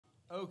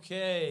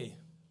Okay,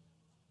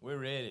 we're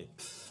ready.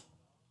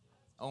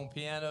 On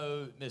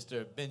piano,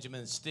 Mr.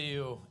 Benjamin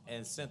Steele,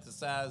 and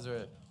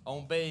synthesizer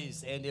on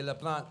bass, Andy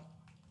LaPlante.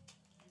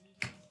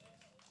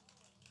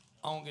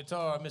 On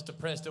guitar, Mr.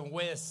 Preston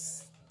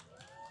West.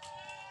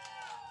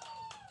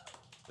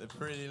 The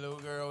pretty little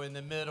girl in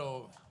the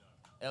middle,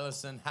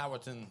 Ellison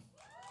Howerton.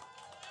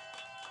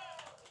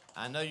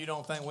 I know you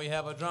don't think we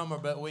have a drummer,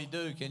 but we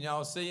do. Can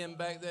y'all see him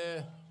back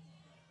there?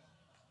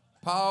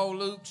 Paul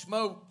Luke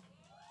Smoke.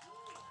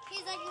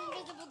 He's like an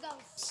invisible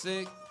ghost.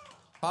 6.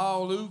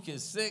 Paul Luke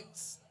is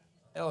 6.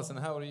 Ellison,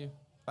 how old are you?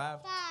 5?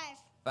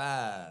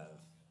 5.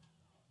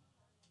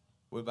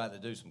 We're about to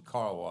do some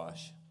car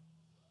wash.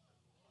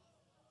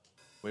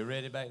 We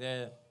ready back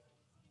there?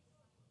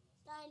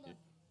 Kind of.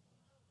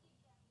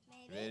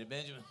 Maybe. Ready,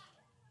 Benjamin?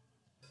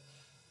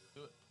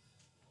 Do it.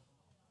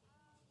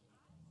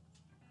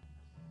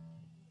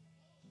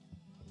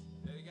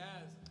 Ready,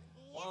 guys?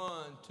 Yep.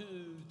 1, 2,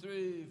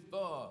 3,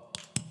 4.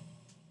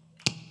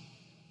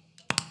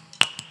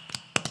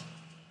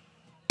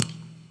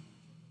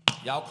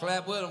 Y'all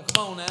clap with them.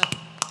 Come on now.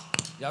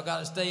 Y'all got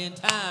to stay in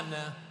time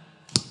now.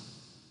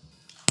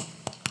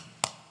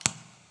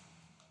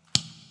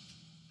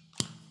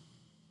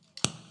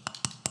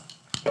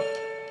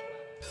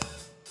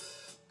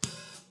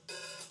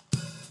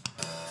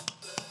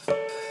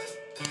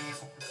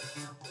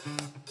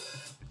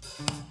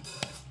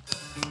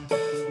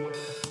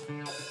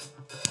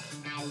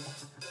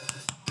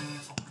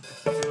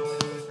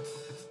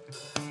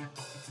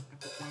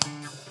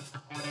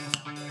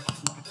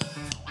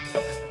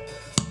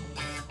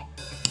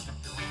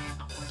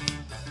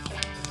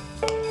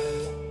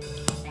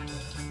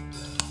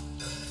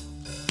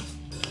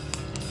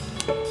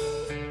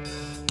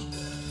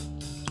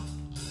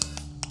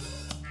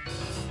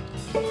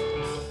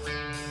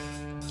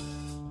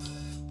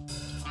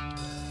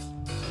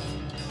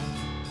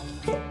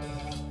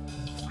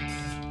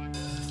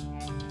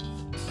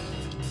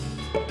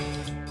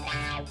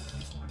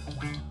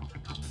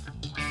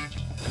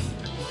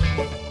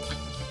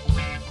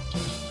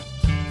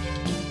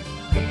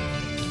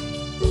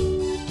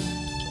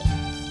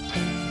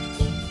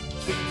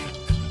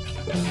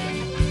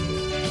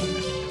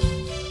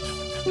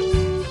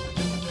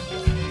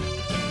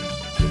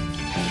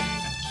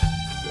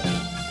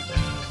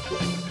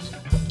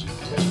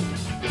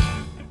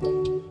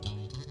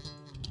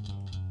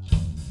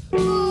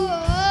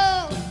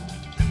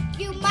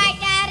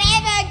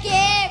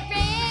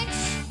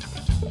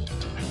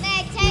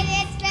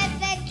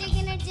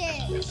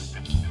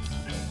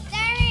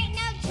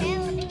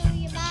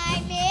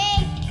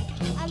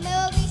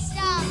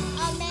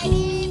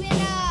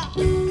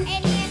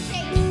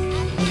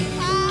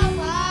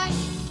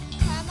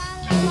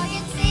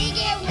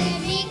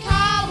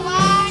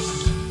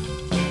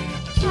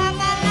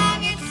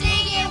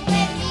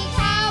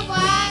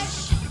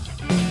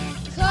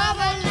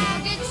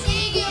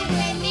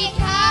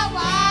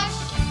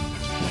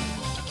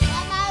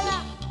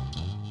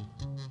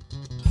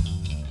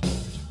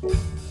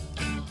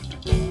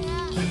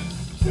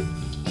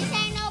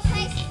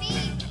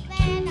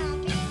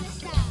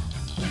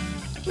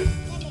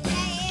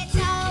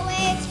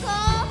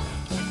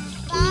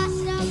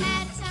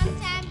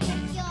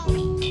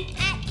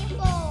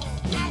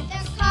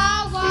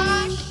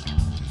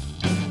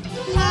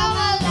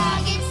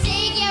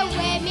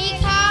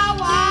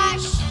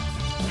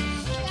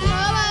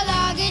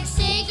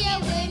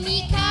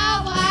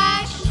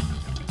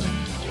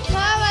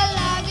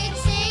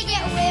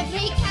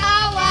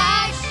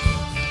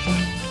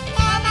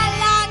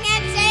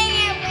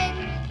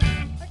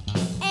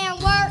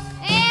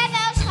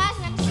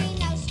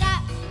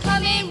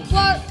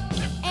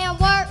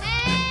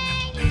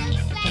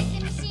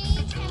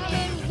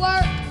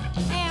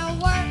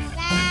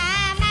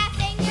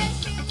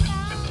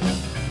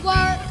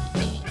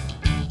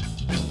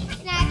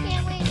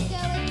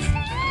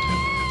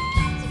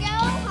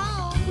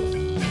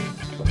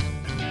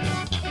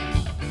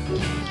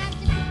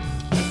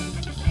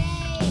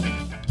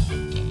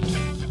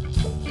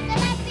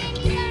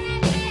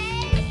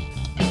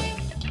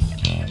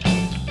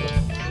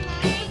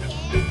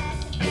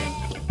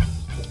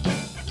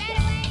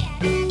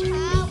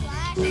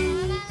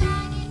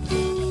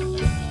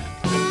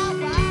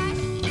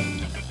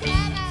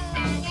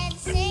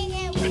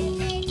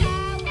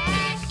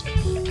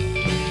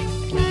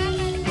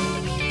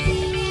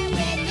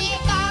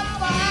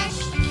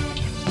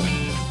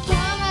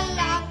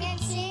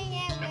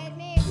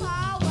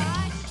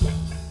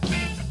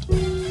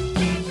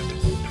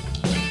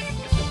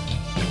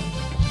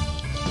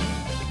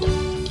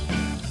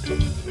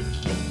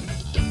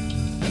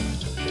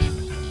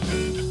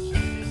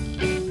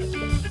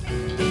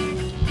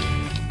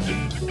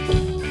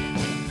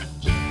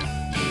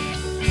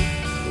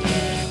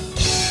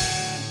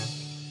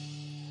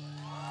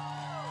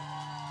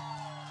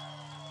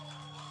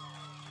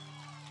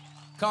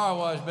 Car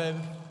wash, baby.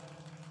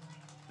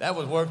 That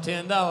was worth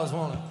 $10,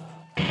 wasn't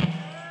it?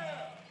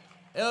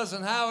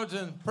 Ellison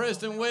Howerton,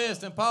 Preston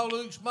West, and Paul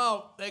Luke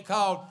Schmaltz, they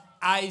called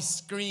ice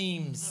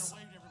creams.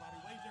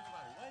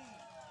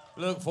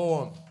 Look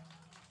for him.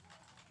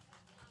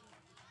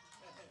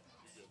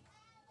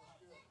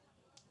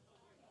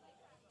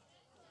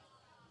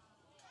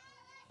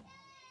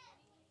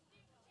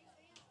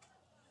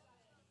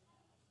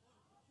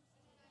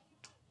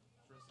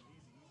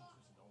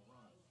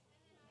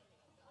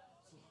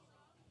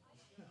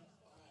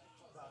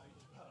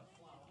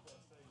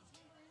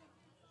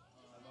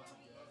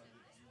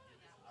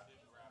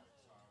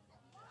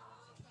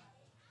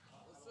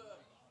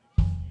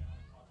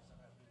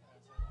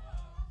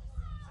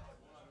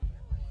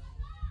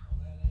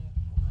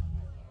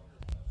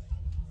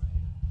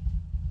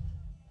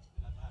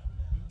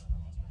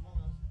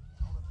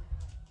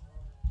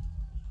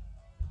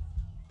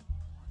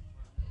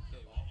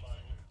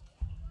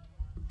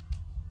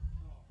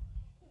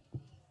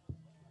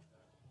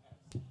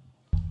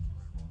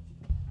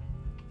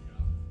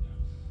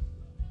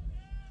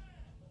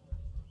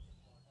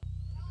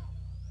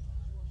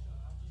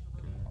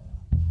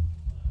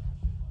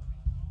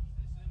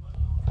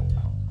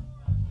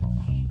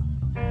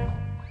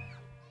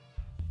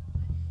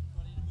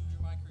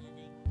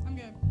 I'm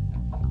good.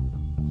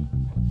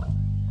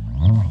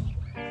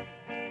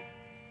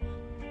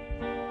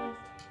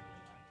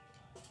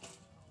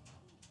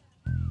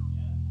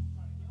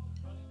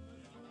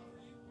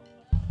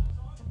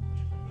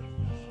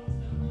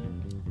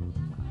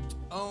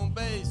 On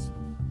bass,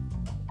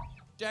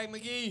 Jack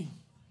McGee.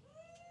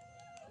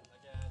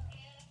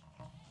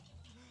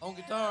 On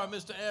guitar,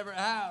 Mr. Everett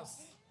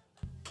House.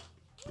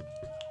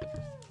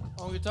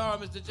 On guitar,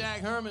 Mr.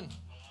 Jack Herman.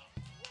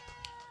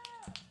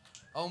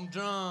 On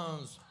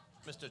drums,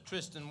 Mr.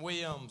 Tristan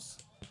Williams.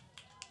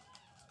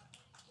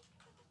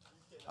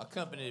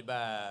 Accompanied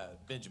by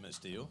Benjamin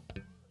Steele.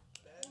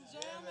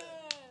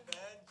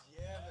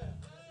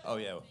 Oh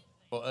yeah,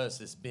 for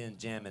us it's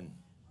Benjamin.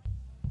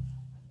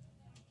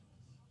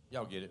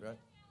 Y'all get it, right?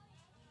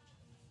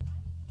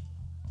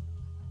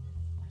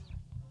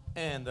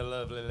 And the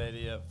lovely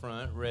lady up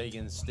front,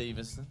 Reagan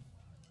Stevenson.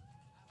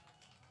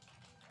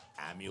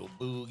 I'm your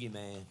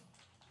boogeyman.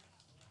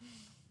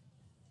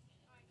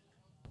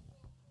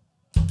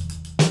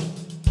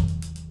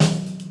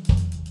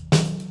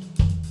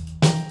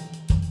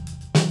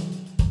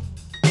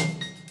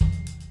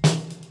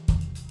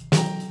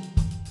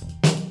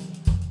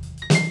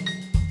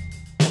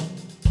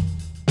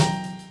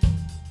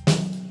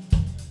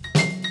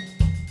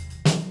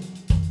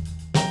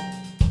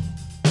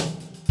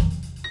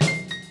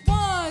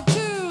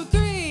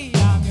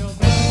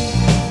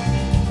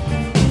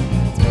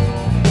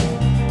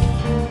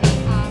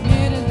 I'm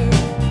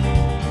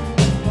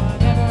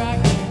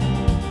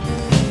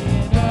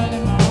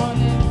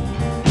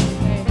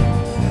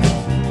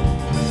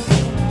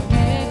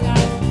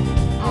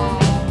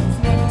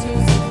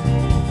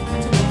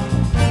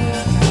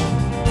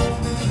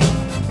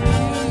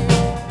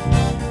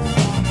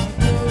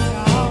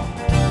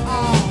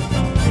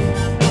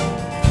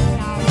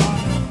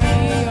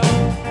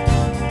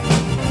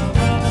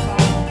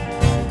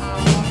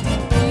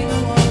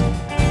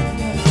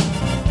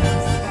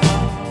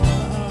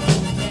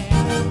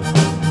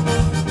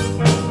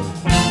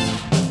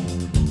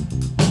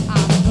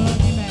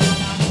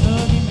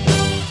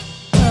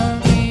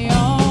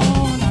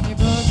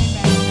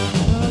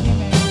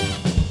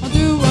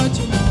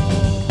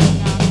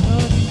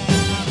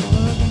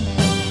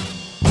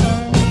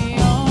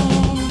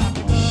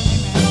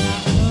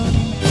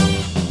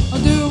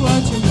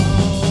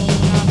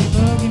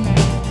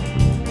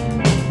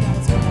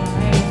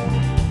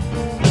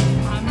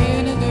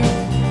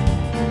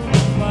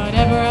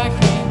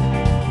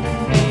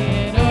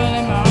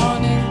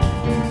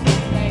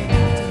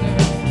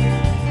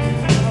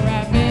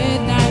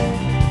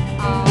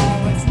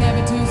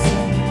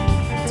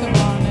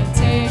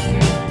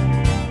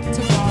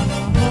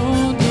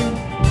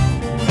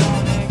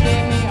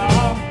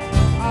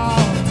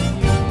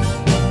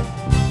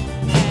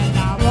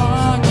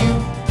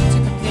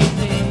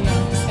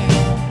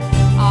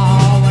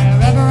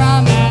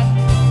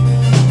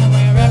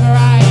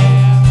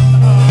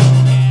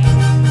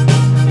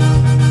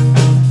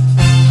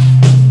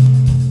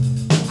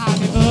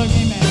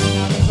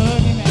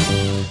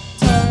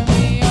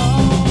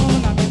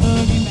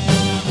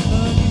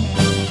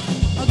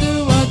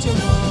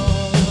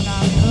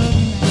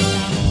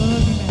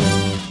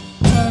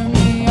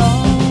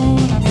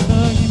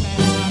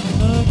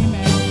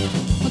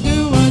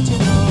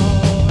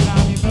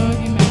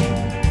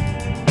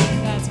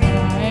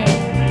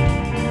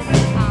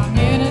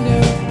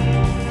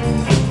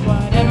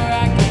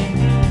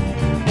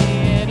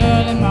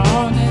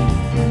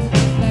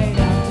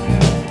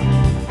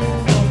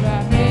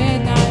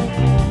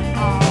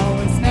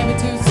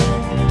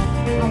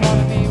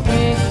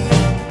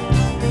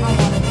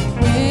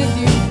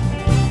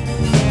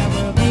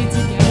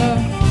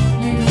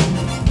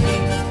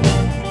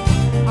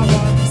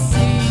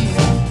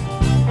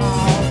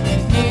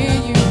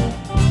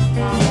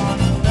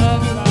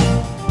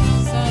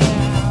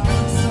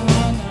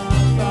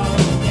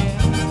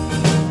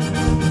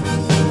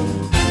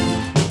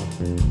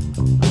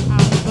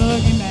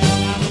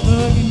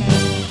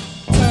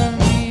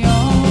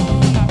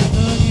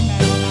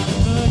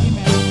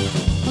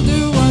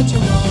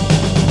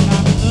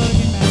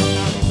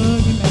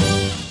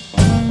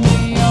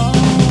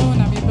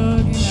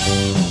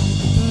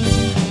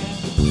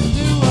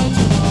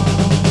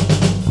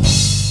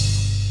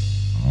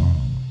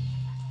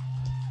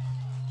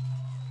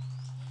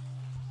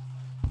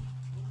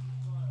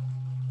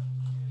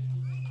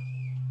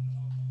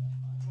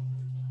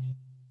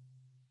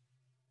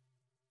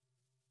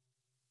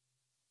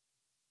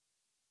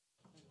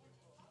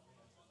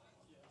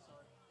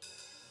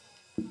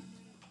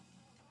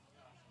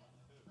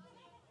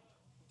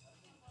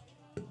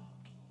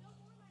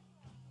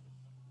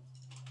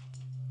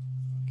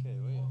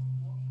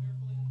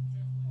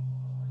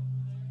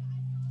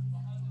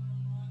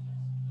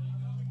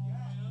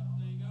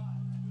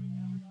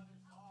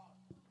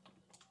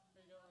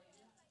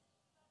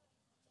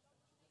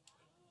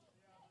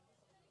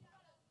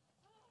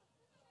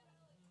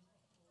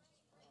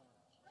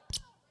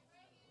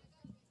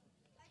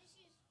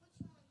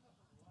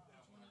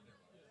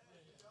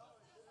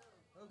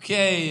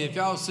Okay, if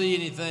y'all see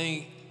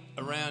anything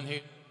around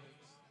here,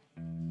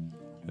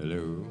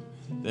 hello,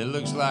 that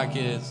looks like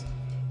it's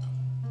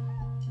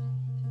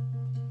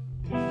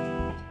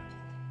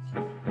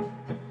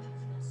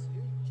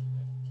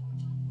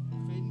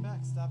Fading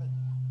back, stop it.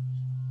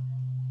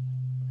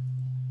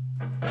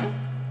 Why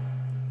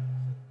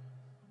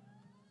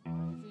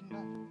are you feeding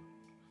back?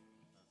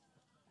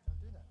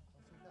 Don't do that.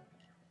 Don't feed back.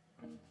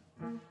 Okay, carry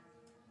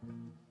on.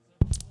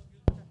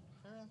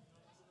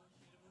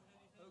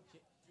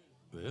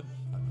 well,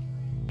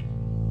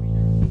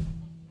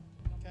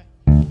 Okay.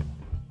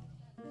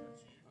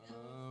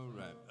 all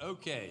right.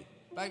 Okay,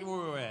 back to where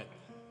we're at.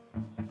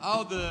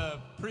 All the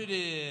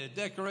pretty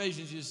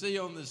decorations you see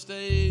on the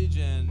stage,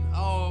 and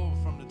all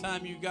from the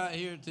time you got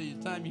here to the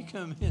time you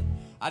come in,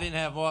 I didn't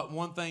have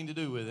one thing to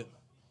do with it.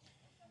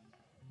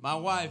 My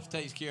wife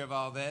takes care of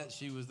all that.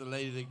 She was the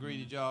lady that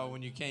greeted y'all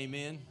when you came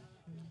in.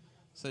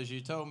 So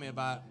she told me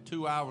about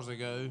 2 hours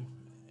ago,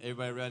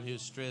 everybody around here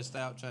is stressed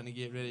out trying to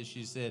get ready.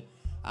 She said,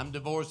 I'm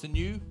divorcing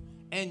you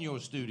and your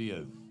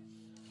studio.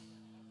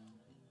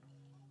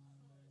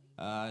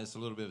 It's a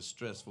little bit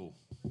stressful.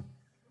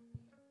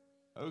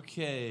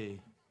 Okay.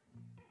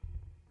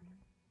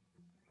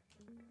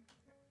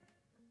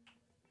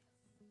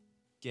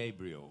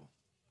 Gabriel.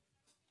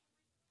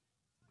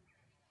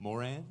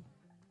 Moran?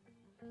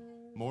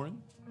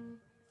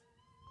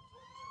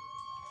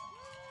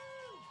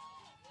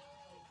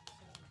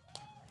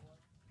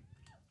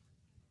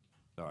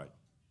 Sorry.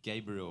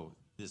 Gabriel,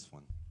 this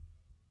one.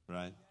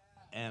 Right?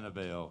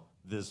 Annabelle,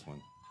 this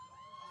one.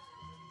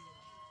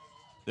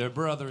 They're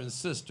brother and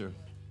sister.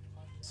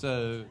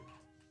 So,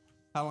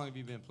 how long have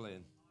you been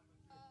playing?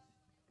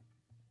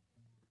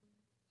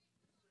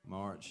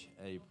 March,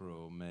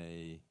 April,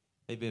 May.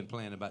 They've been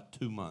playing about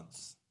 2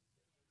 months.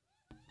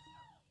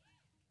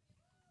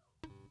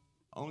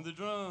 On the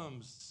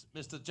drums,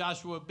 Mr.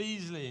 Joshua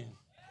Beasley.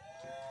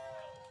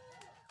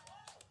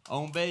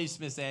 On bass,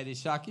 Miss Addie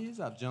Shakis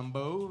of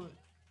Jumbo.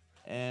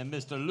 And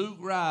Mr. Luke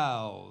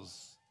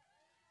Riles.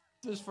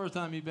 This is the first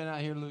time you've been out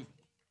here, Luke?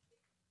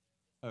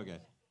 Okay.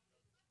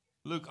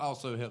 Luke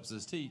also helps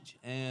us teach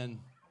and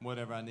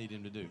whatever I need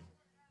him to do.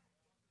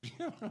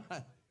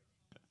 Right.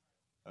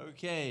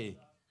 Okay.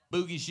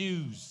 Boogie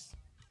Shoes.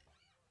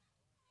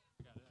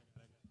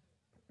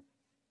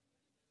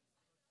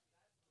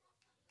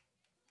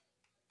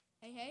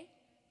 Hey, hey.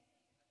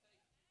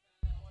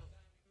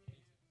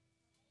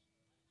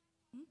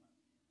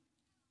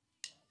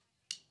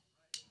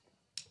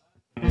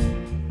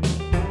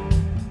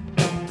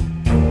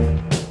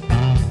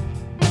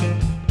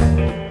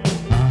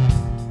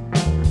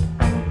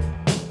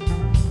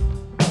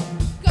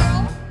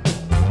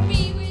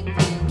 Favorite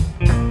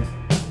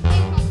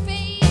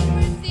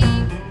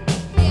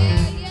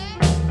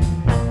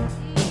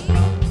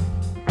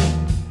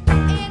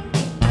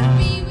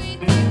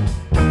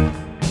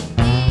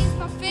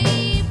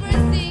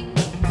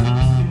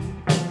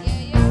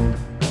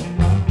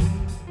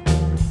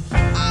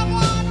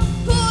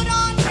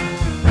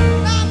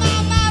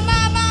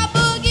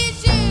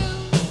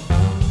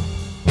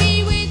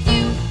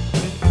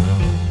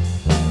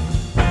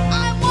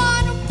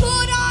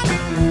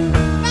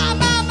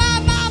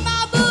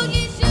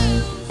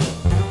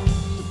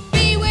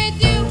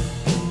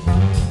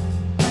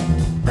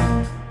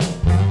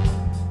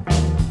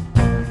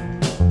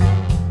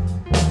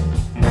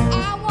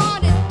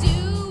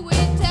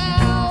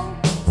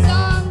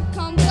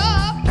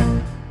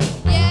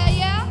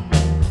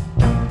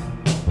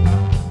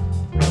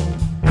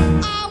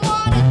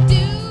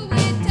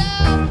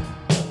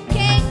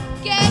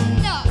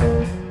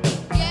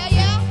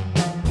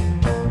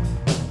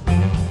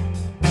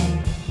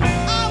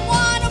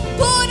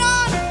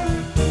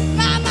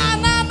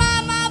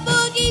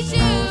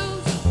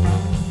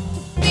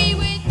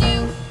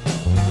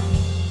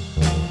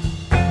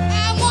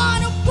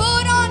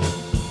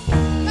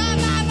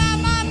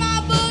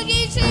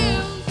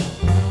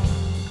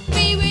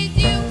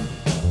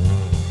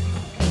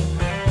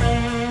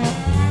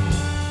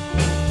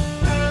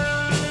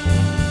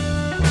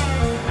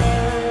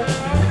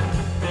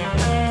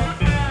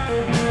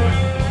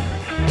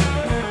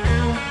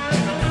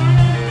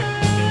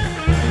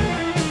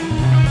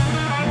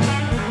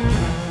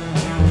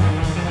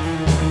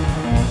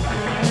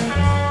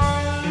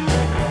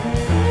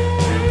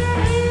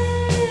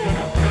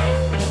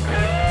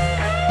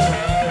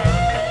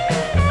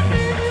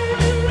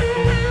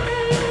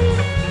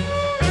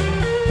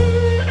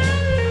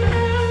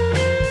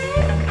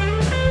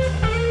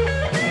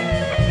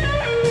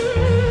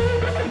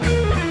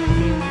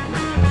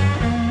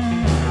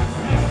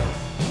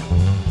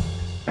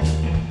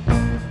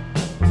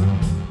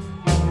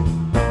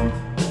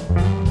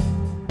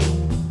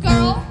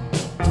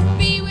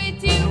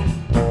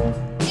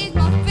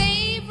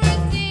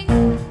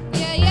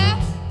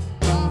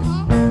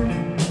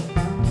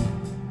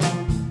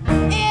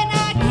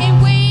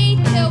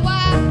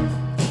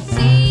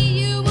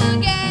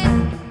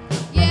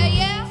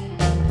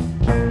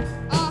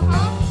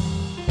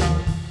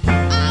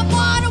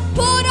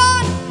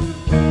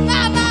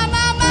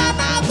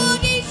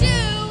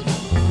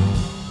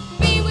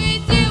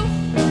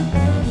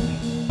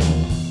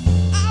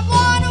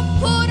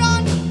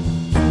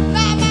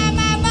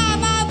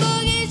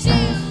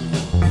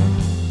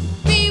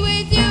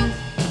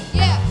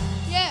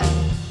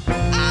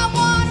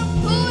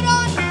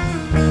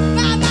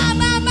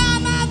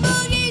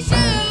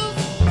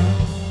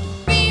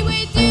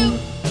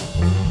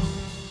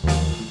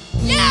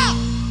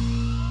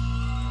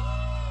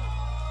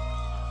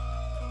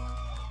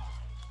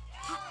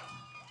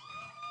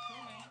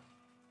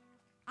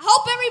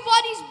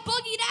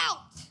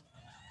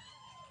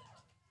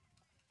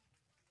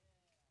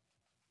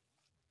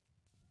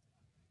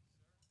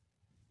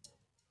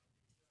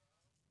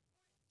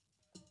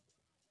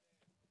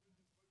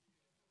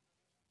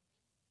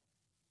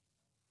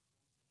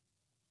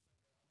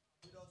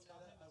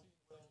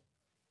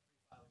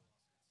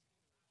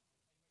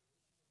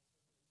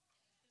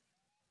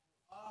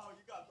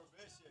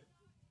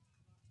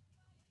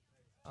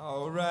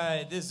All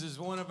right, this is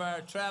one of our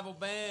travel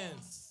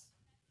bands.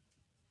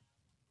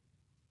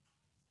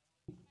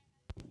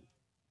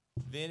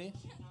 Vinny,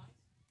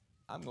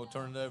 I'm going to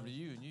turn it over to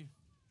you, and you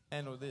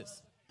handle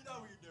this. You know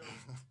what you're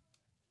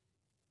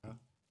doing.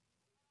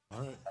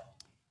 All right.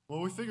 Well,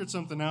 we figured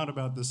something out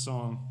about this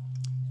song.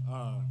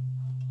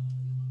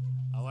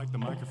 I like the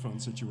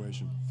microphone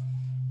situation.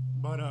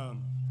 But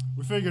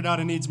we figured out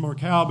it needs more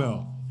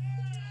cowbell.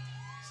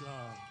 So,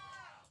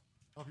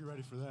 hope you're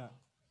ready for that.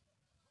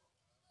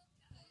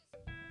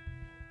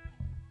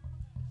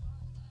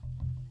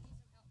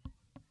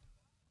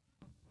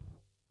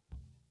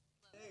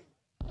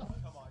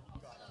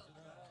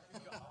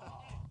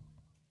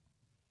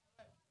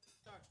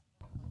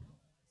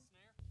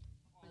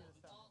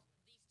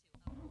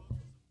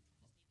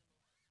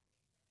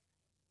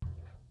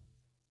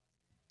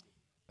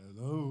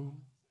 Hello.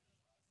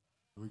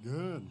 Are we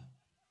good?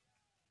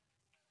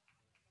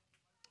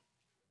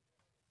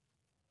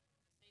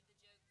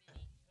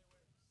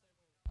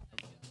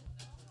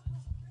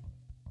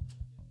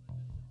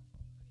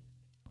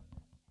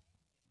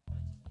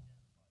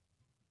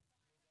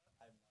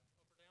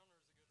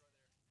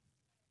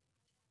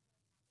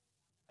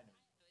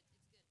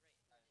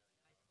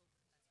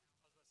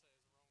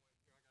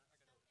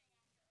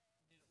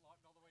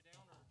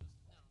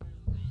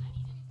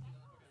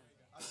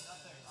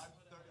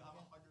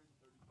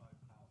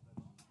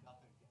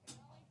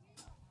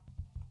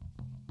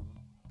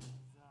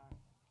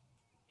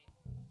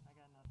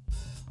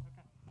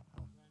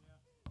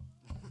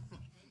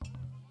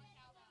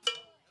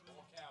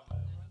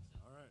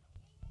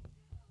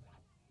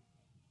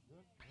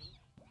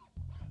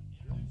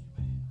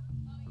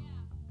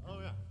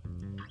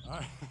 All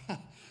right.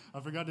 I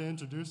forgot to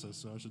introduce us,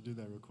 so I should do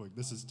that real quick.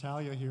 This is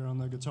Talia here on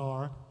the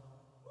guitar.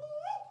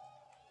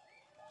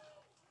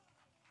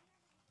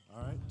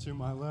 All right, to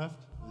my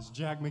left is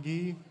Jack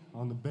McGee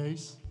on the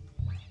bass.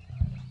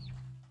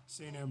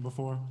 Seen him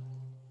before.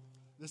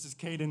 This is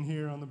Caden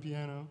here on the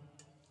piano.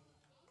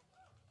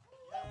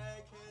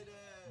 Yay,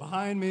 Kaden!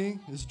 Behind me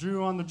is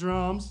Drew on the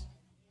drums.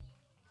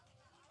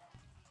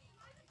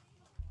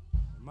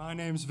 My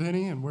name's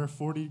Vinny, and we're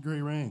 40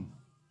 Degree Rain.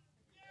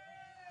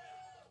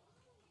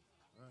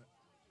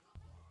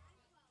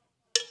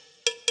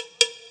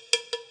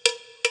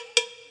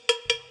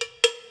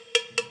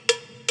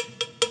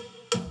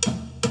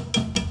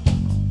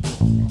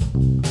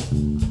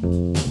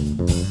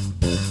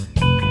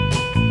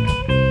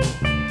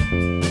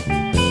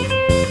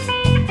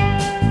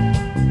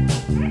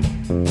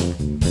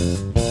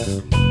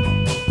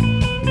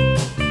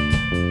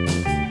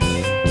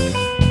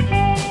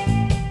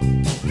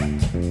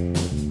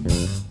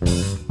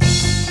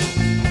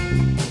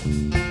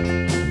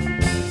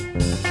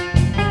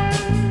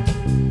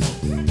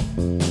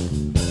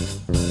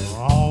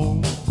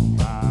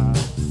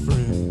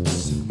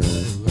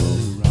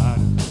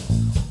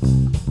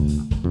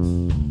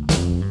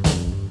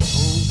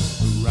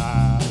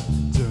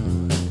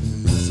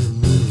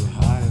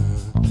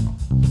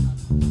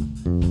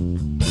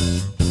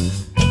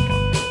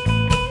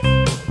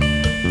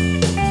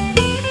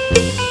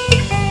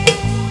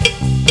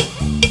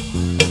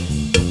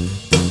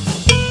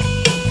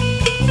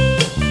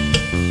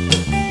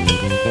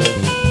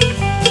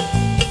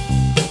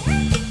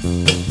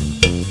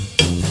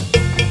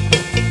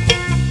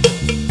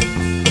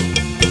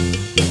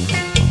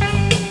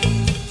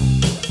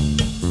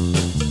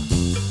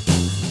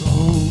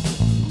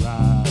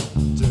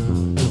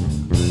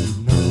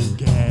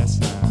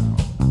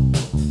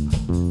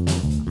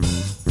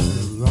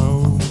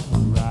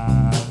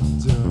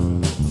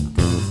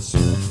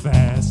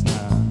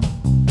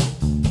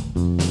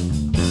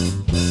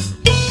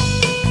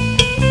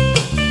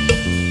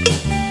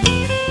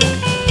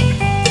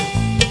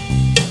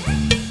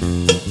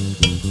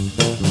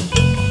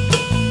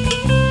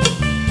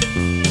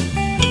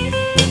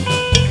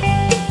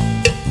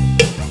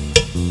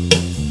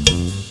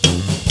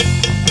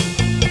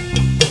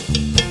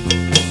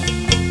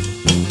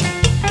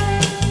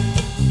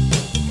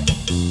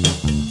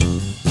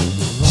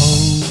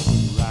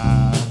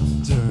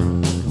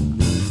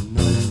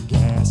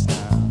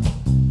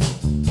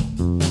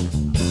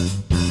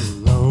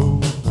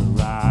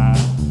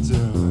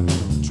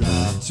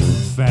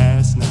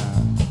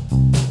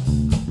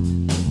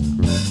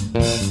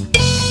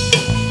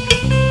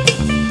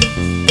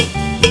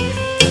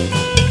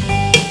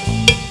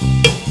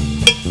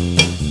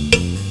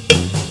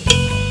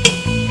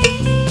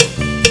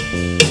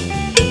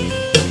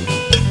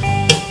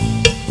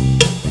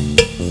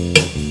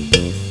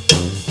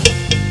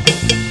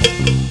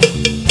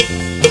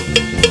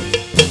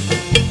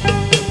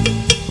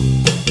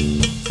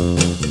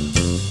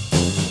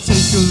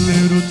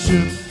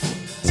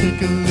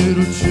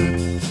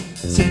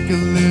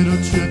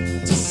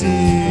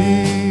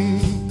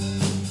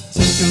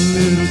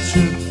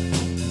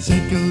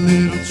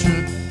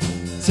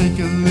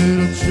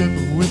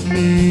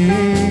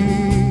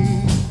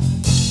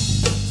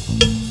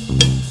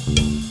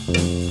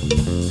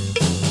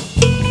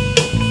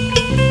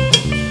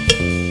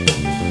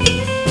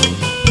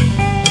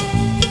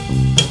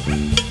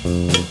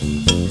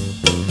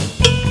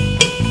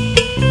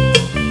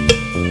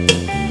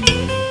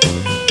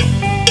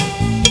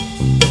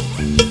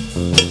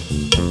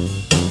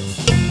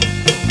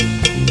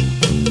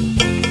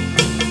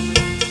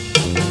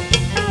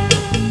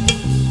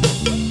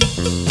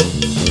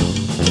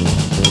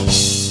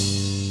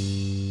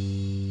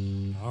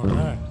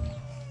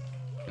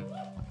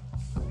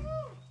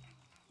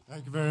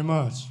 Thank you very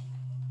much.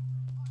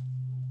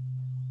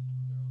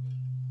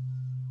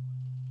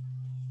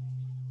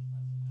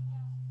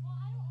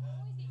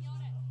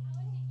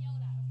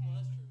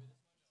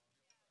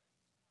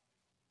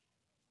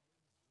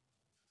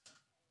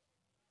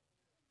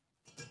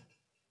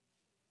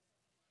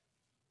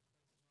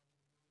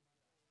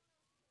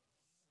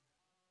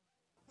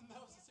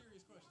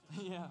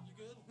 Yeah.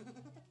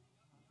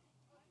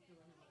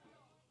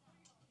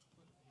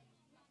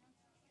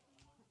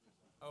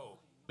 Oh,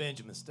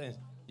 Benjamin Stan.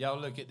 Y'all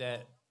look at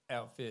that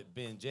outfit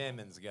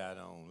Benjamin's got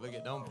on. Look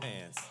at them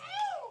pants.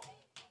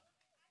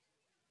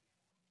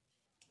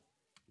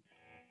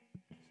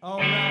 All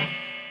right.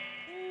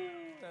 Ooh,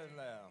 that's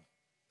loud.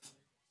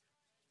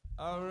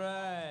 All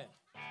right.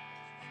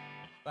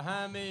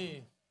 Behind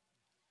me.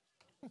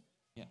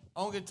 Yeah.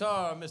 On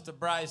guitar, Mr.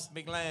 Bryce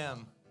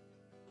McLam.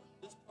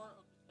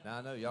 Now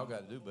I know y'all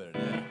got to do better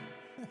than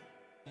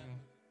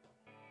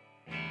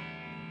that.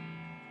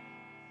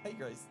 Hey,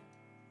 Grace.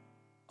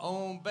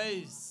 On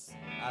bass,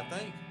 I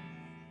think,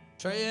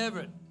 Trey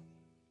Everett.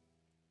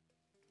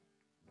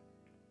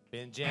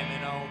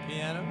 Benjamin on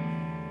piano.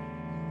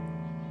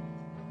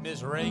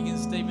 Miss Reagan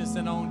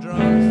Stevenson on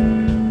drums.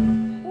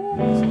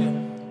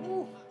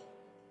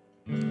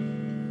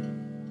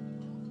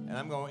 And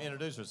I'm going to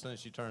introduce her as soon as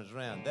she turns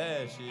around.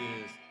 There she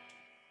is.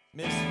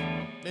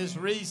 Miss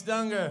Reese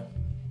Dunger.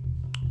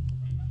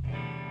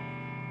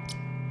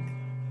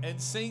 And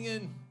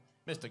singing,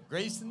 Mr.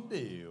 Grayson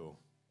Deal.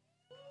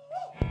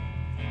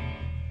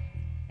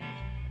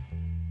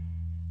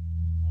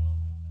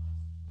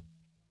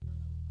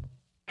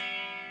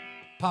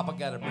 Papa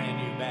got a brand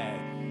new bag.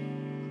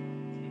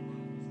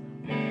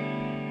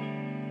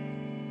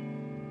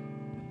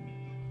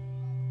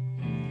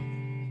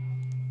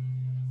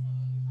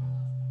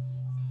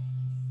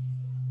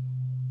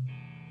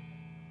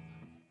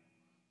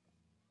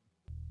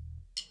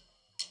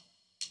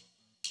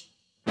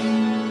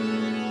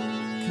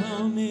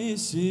 Come here,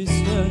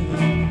 sister.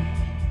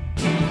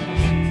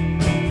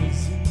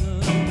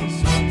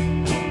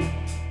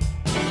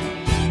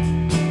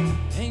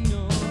 Ain't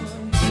no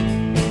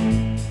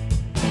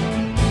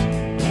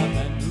got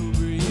that new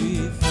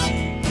breath.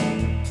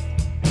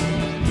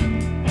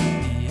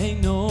 He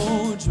ain't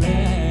no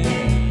drag.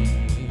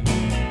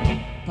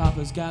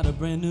 Papa's got a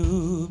brand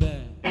new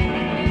bag.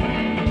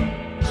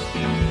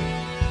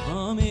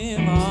 Come here,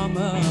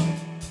 mama.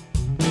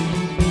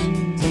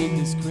 Take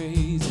this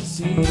crazy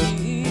scene.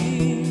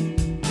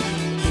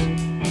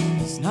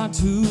 It's not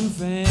too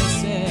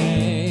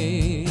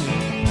fancy,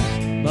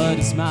 but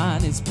it's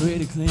mine, it's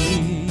pretty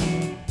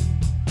clean.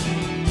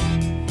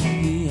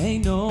 He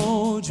ain't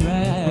no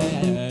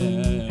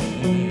drag.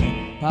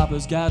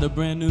 Papa's got a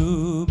brand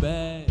new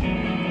bag.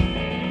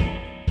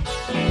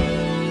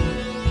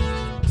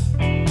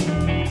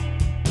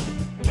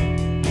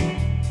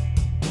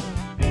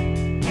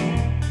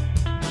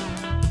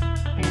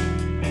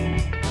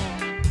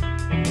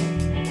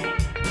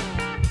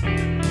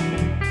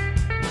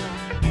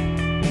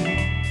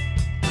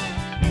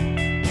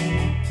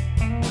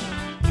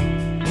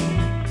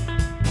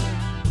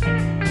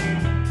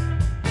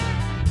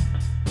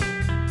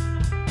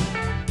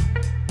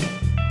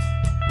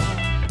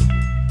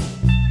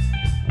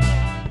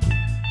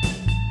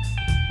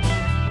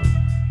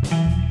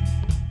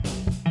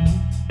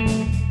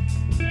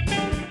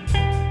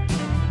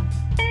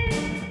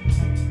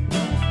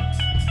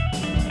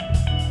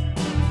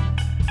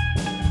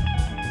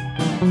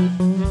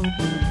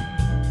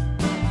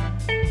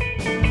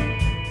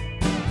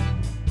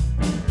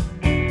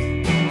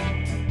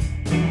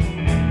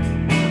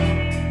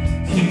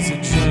 He's a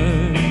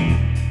jerk,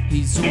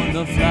 he's doing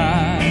the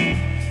fly.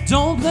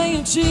 Don't play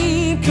him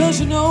cheap,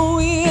 cause you know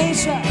he ain't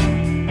shy.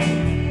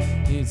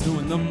 He's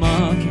doing the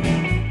monkey,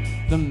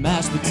 the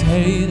mashed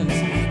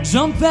potatoes.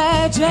 Jump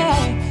back,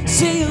 Jack,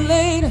 see you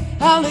later,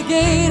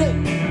 alligator.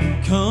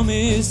 Come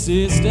here,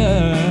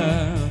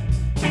 sister.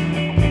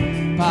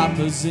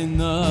 Papa's in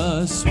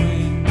the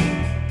swing.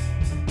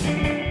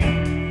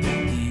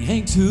 He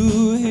ain't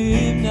too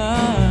hip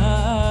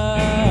now,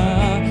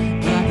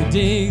 but I can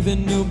dig the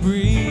new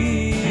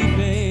breed,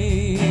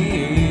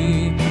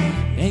 babe.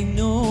 Ain't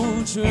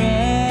no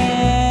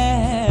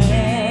drag.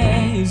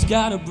 He's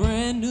got a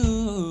brand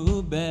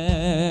new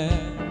bag.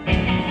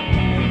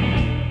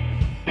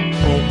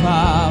 Oh,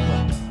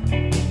 Papa,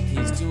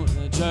 he's doing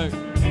the jerk.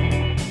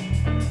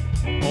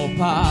 Oh,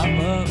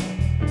 Papa,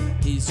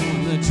 he's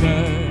doing the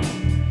jerk.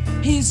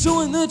 He's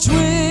doing the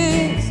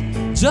twist,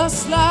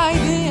 just like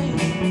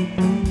this.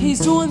 He's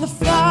doing the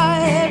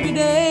fly every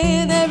day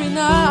and every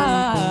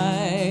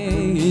night.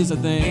 He's a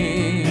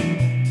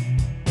thing,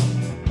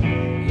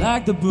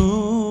 like the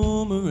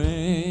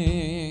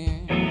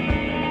boomerang.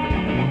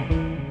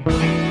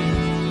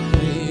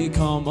 Hey,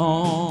 come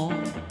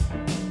on.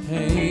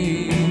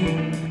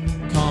 Hey,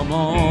 come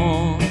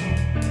on.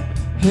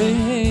 Hey,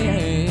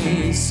 hey,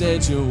 hey.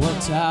 Said you were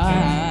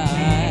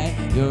tight.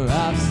 Your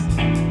eyes.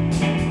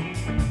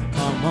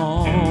 Come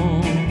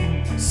on,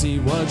 see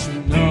what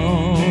you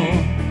know.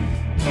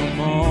 Come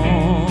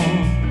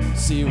on,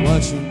 see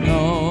what you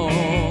know.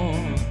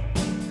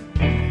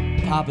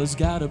 Papa's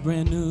got a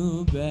brand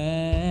new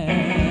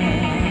bag.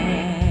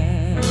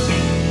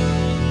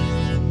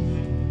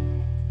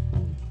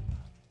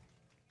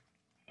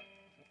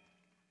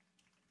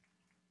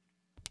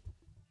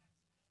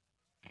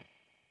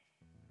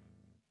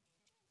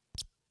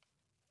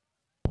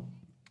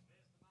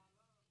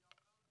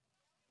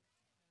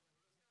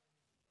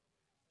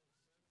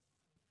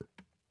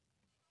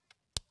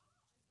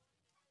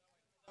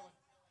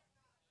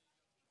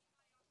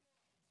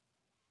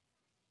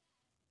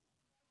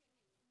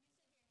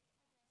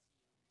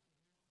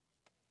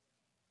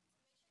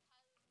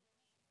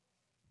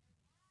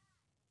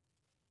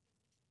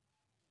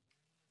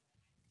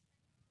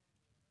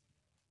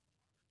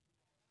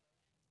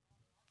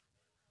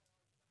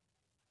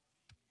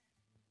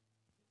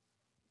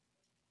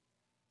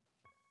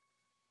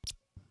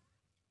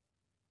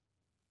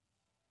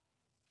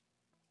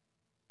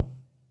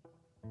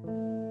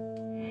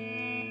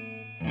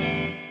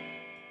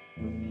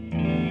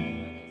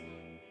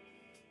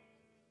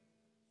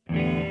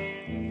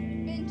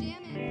 Been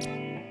jamming.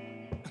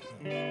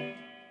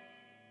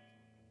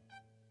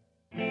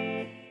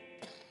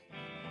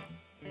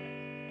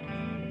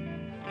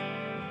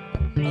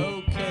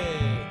 Okay.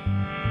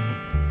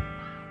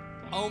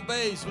 On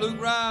bass, Luke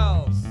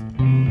Riles.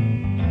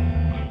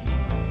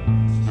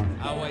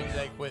 I'll wait till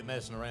they quit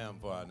messing around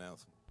before I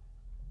announce them.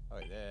 All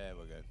right, there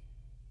we go.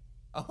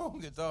 On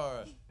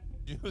guitar,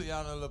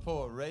 Juliana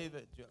Laporte,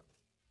 Raven.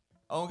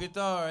 On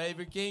guitar,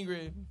 Avery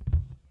Kingery.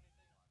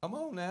 Come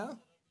on now.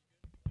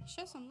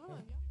 Show some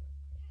love,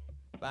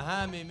 y'all.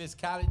 Behind me, Miss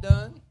Kylie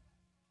Dunn.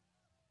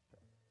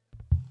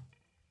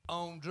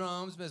 On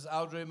drums, Miss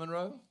Audrey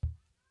Monroe.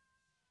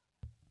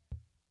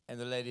 And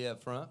the lady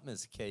up front,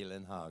 Miss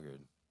Kaylin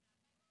Hoggard.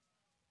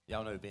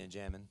 Y'all know been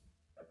jamming.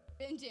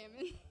 Been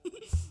jamming.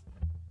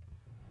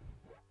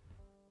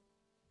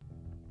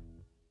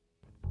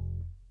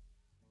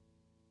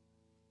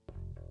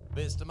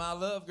 Best of my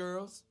love,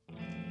 girls.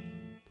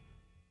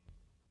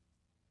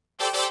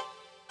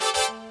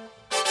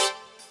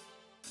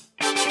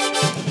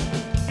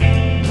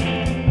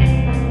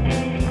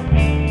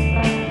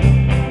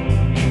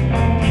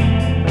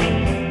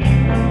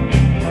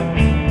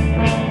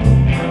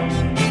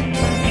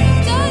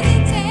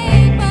 Doesn't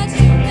take much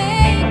to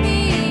make me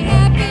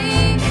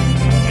happy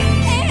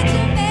and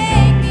to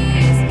make me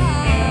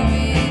smile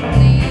with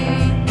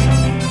glee.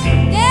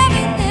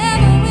 Never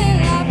will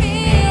I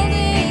feel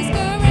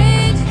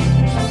discouraged,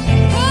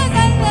 'cause I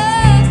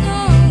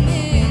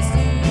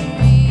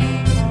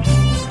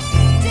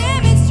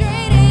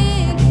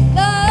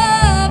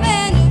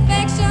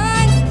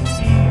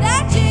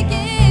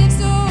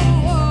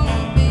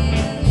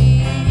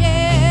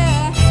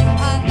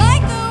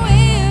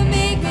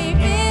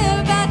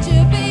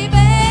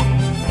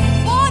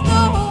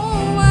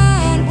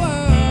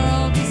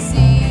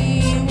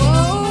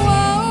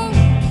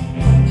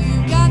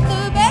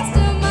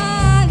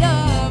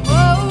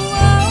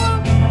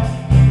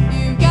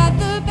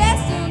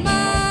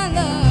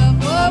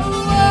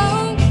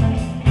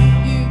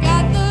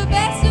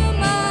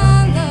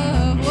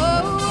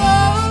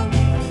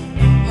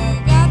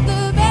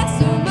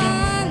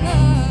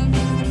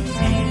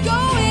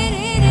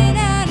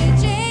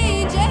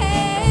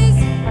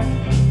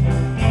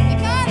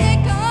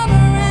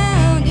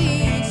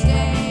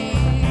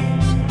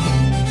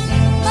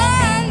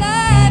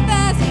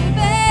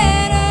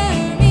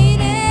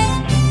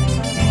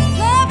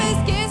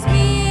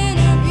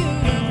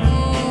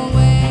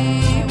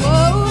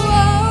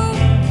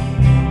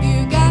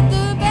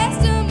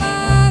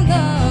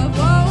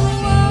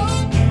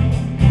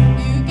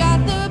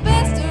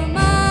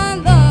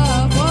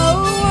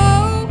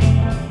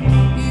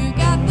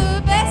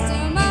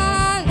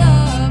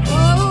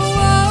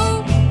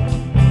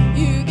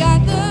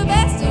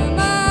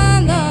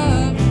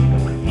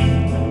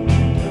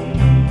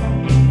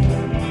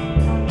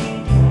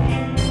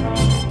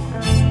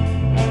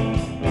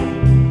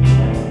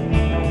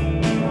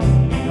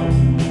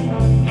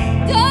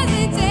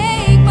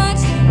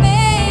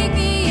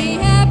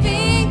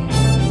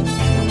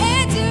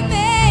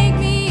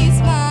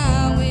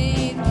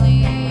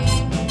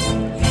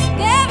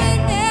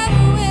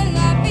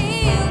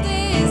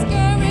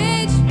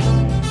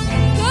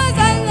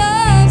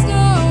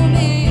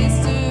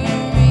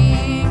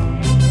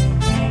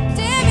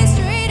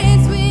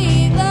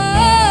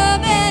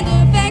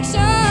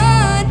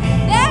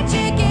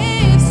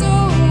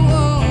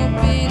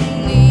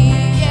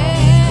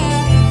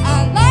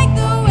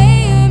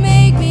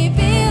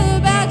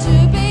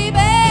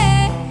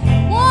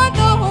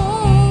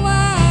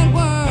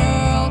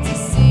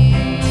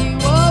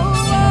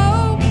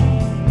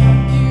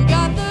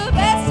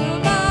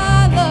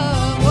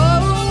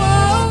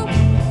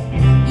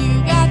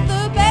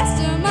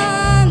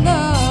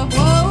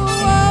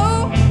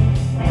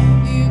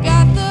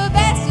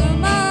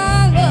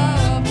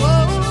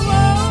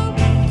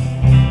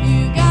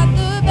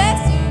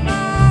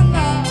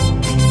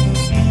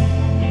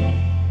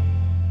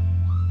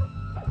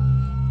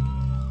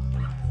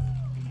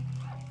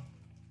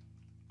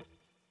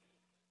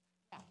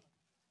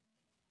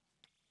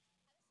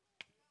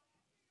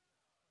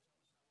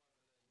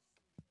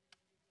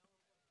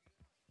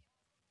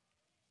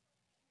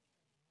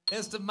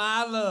Best of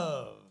my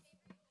love.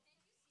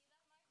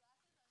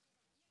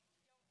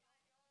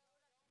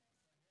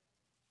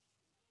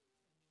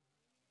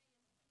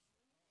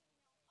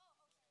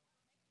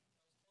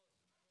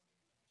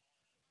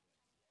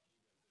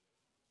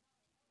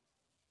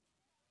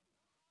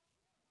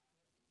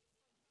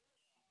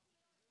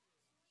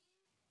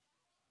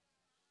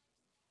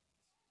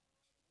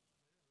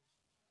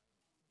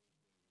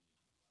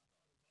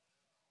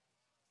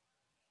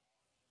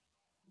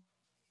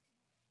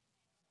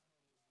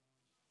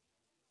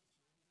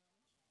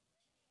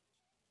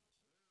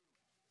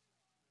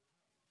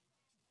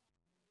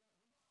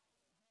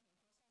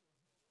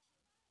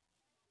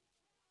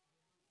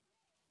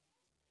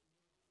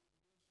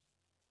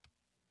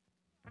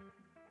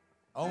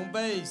 On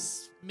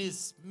bass,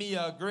 Miss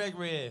Mia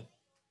Gregory.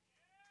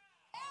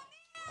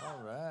 All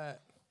right.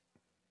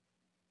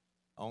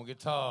 On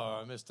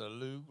guitar, Mr.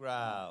 Luke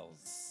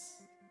Riles.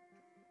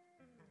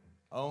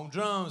 On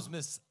drums,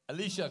 Miss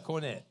Alicia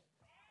Cornett.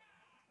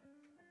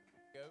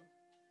 Go.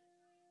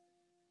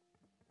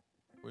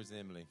 Where's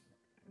Emily?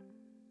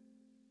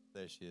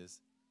 There she is.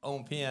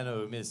 On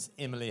piano, Miss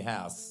Emily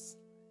House.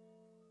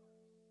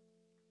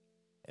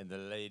 And the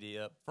lady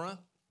up front,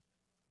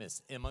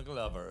 Miss Emma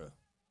Glover.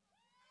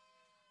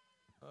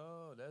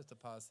 Oh, there's the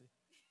posse.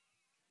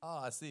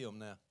 Oh, I see them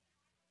now.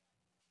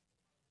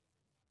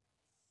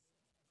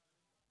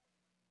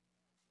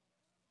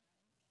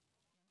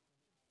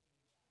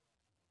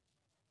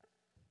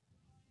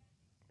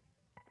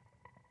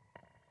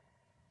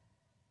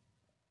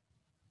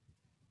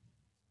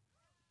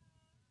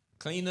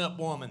 Clean Up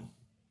Woman.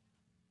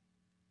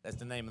 That's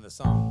the name of the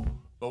song.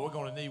 But we're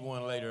going to need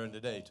one later in the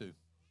day, too.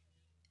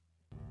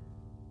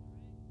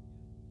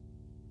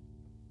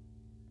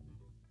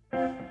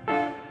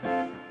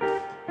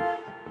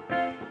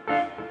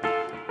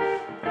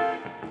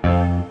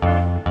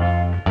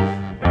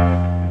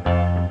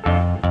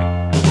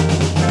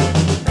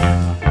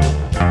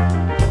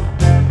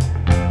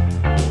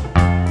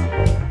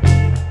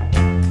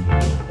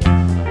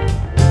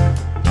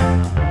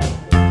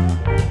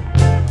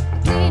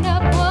 Clean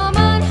up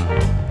woman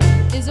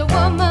is a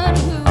woman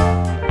who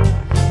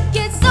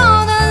gets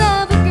all the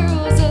love a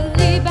girl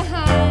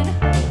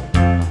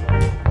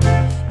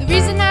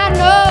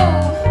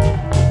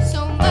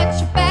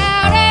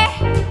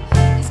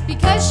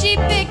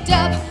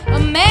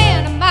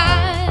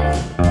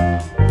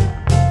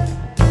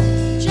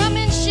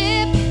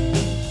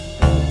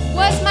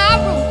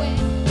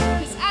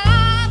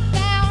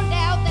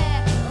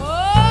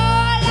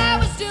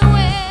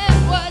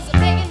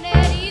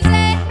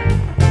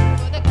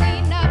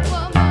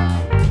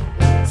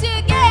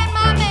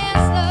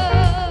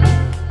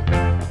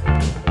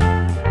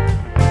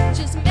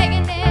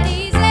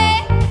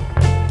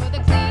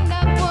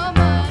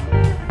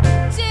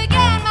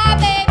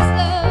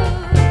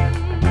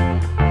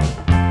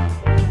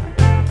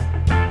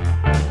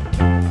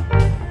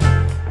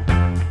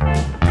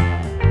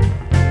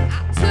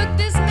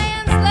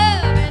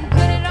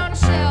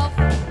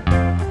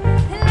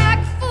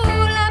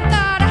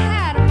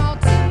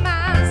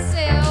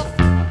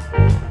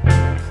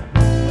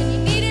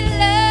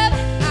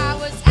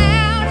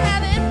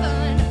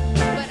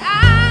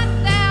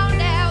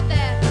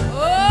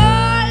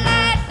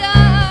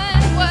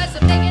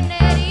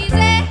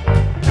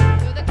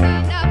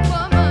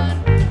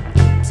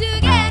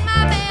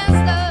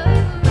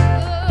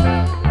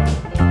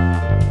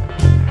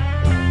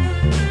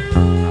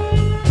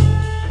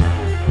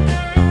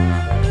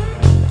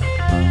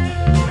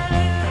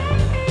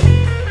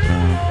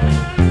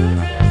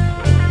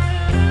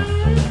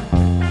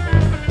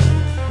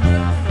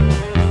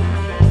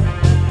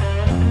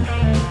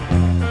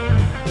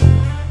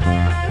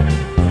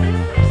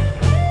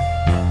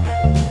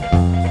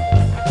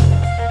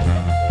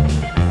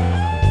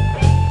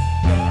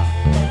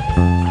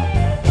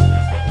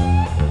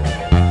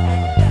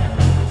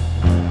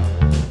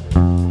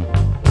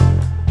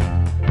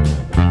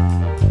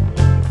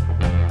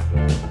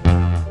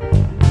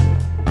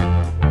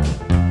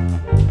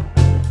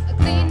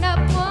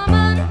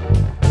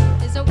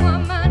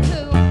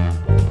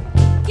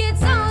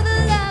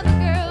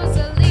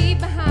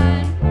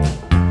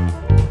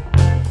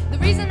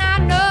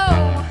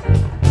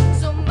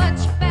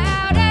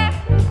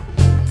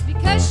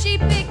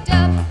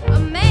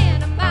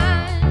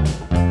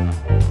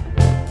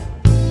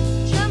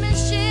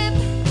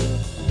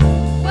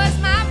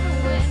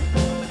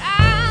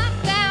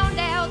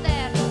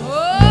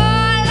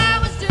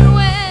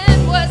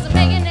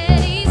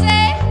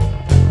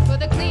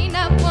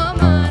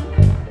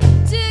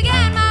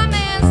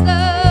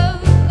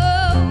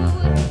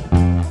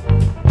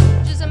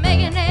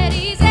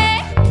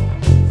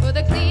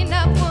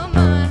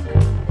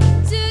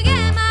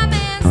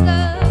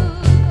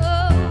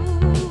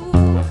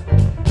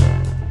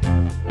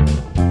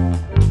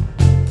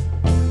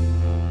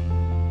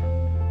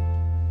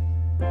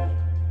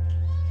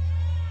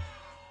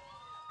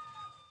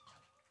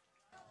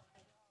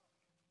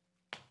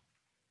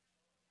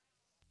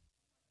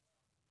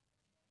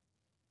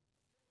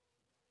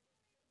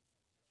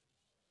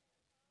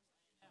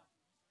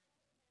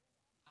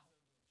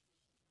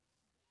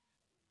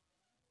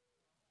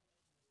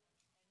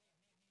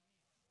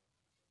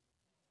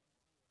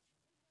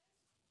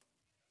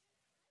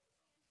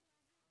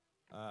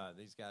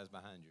These guys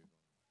behind you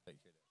take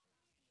care of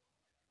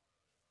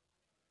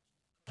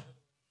that.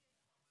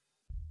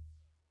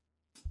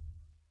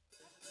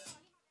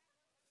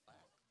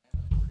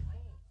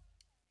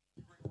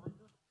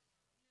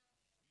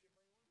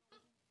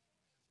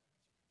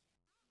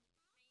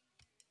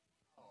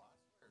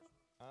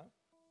 Huh?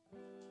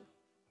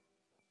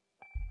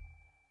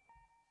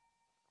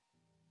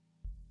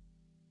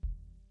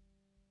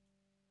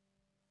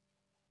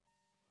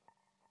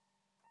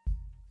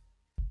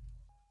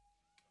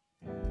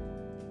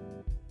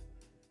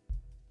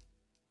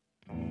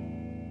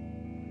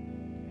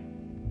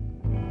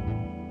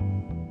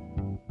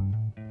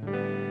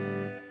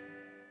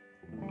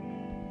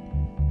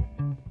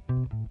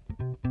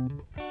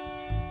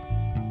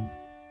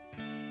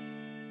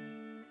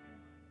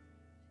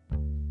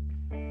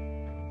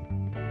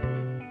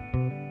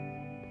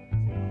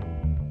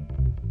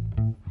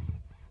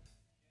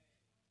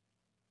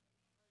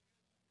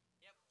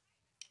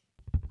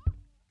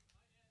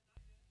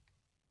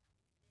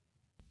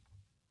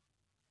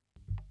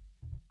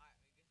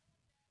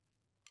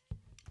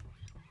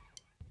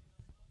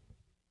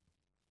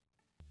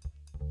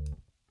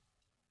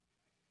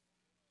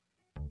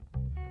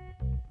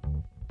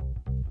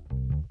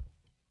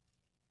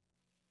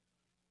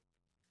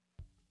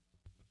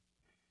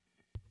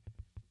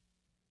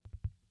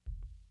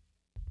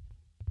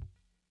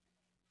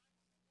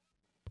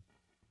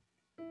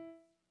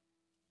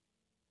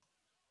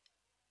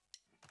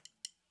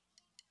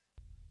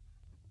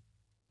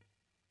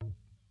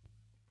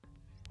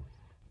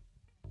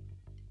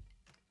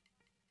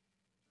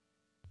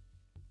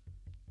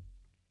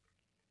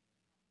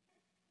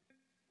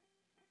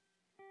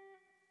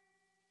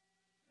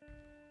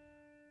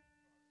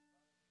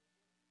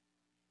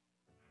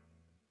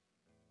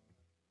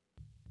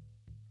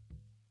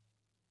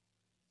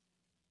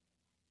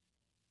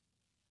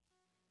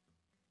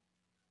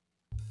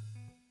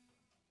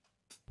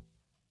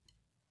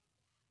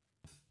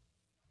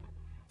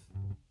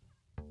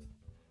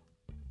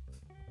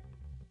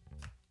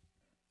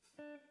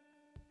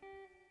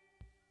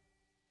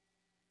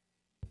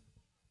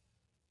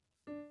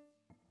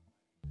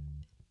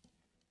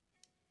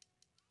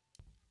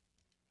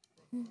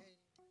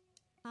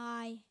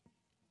 Hi.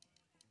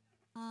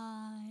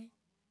 Hi.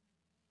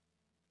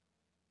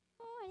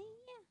 Oh,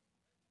 yeah.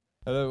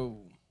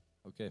 Hello.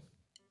 Okay.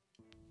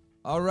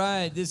 All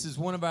right. This is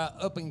one of our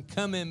up and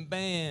coming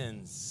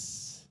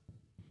bands.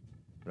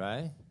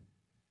 Right?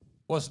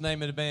 What's the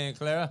name of the band,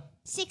 Clara?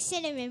 6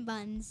 cinnamon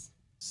buns.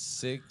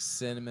 6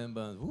 Cinnamon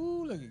Buns.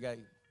 Ooh, look, you got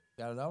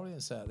an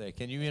audience out there.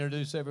 Can you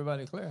introduce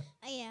everybody, Clara?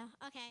 Yeah,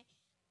 okay.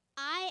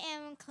 I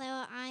am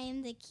Clara. I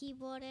am the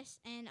keyboardist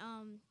and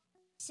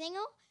singer.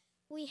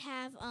 We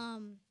have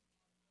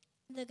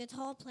the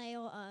guitar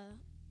player,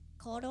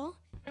 Cordell,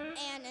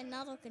 and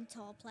another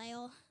guitar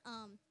player,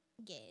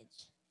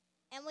 Gage.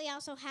 And we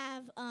also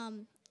have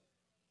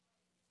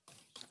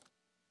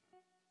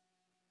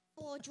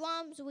for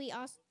drums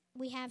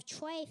we have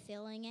Trey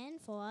filling in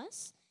for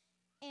us,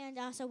 and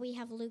also we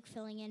have Luke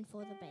filling in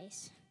for the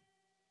bass.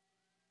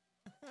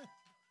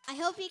 I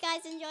hope you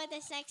guys enjoy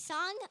this next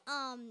song.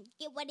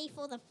 Get ready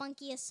for the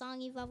funkiest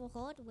song you've ever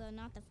heard. Well,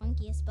 not the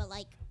funkiest, but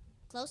like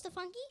close to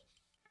funky.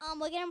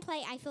 We're gonna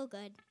play I Feel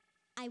Good.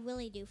 I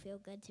really do feel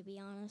good, to be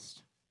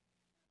honest.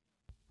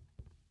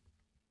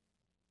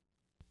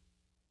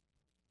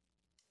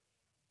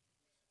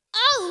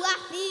 Oh, I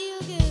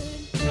feel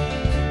good.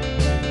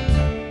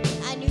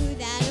 I knew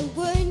that it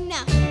would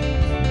now.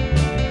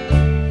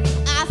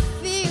 I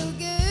feel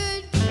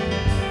good.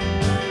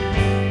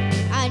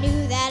 I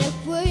knew that it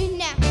would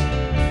now.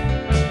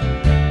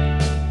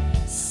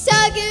 So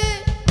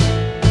good,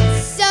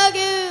 so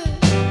good.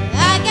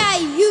 I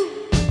got you.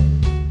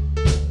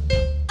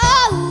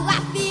 Oh, I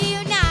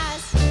feel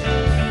nice,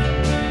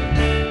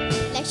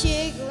 like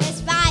sugar and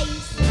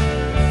spice.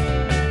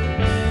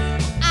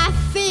 I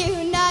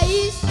feel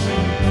nice.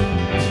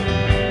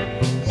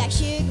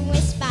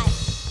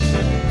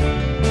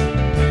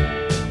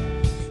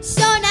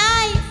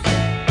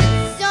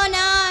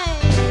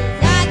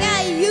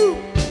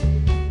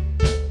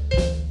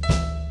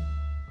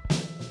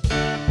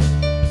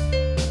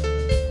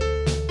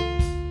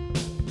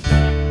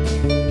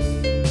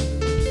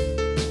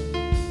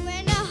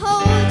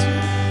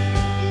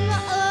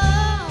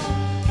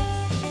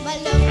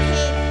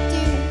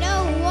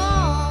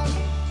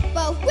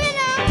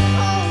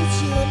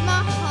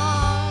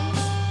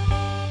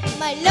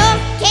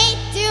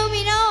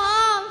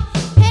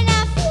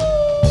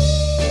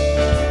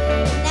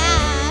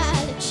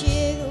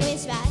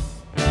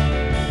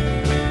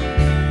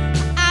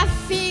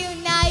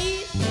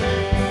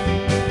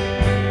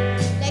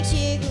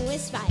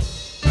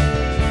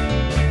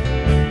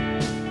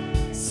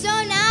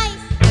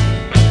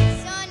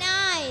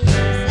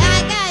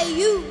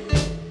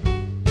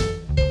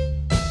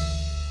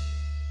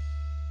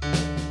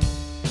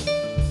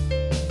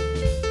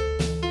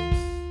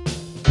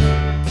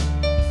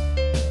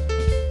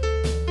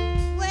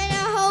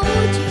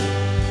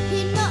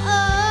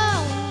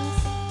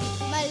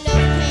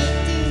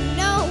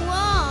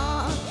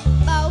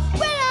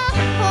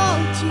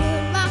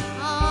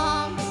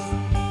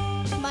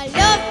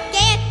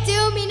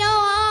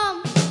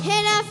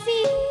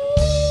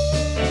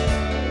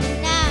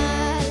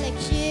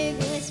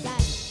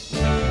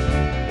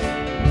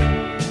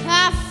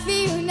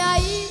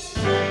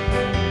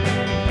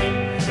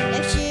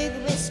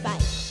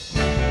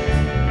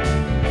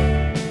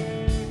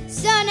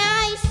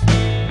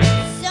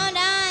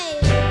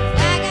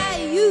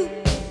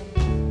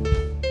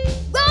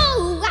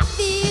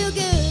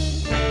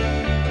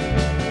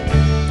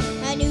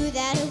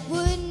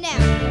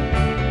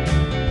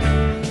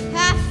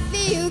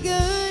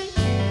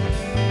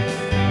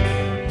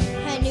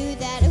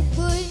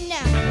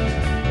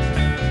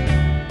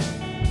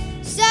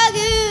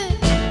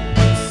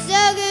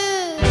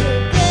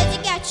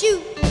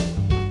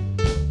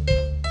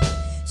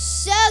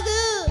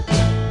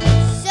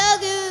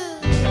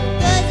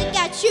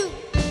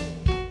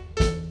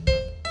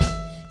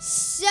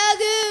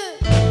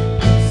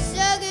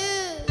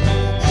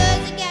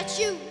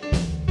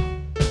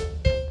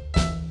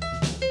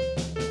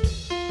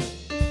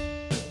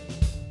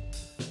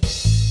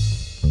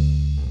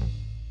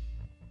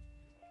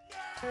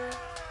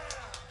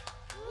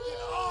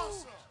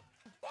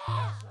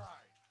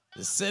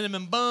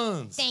 cinnamon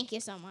buns. Thank you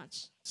so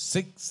much.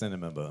 6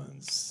 cinnamon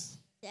buns.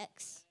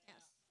 6. Yes.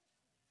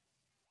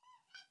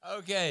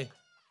 Okay.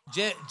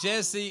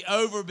 Jesse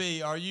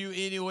Overby, are you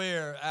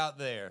anywhere out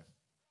there?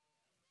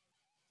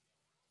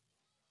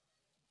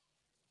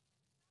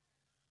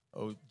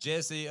 Oh,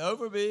 Jesse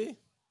Overby.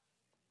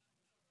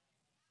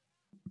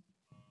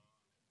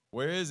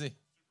 Where is he?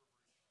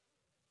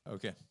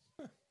 Okay.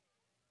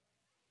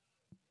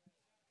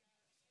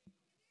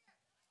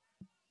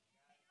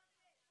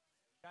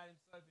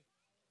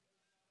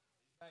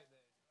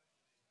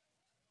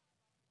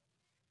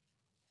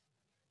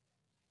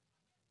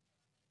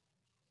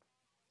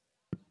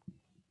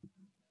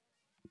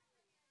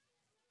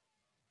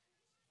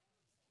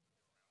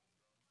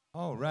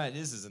 All right,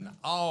 this is an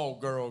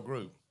all-girl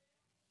group.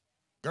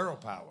 Girl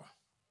power.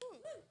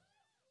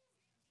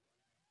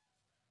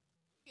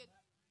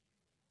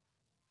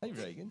 Hey,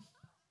 Reagan.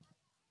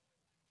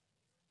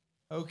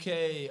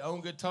 Okay,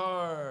 on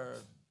guitar,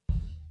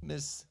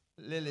 Miss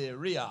Lily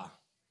Rhea.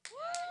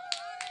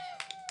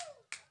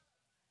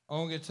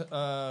 On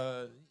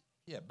guitar,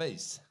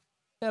 bass,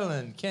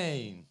 Helen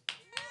Kane.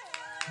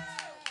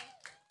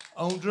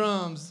 On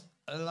drums,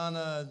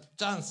 Alana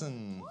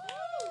Johnson.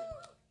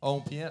 On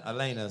piano,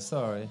 Elena,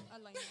 sorry.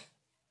 Elena.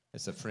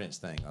 It's a French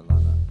thing,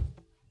 Alana.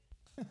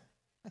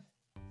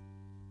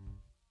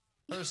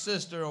 Her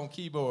sister on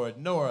keyboard,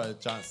 Nora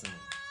Johnson.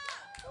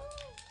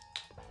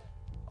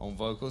 On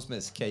vocals,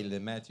 Miss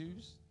Caitlin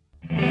Matthews.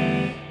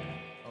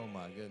 Oh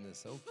my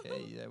goodness,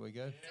 okay, there we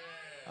go.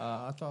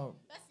 I thought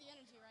that's the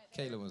energy right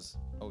there. Caitlin was,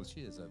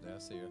 she is up there, I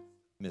see her.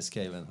 Miss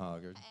Caitlin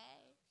Hoggard.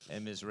 Hey.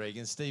 And Miss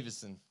Reagan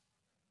Stevenson.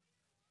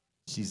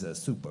 She's a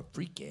super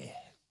freaky.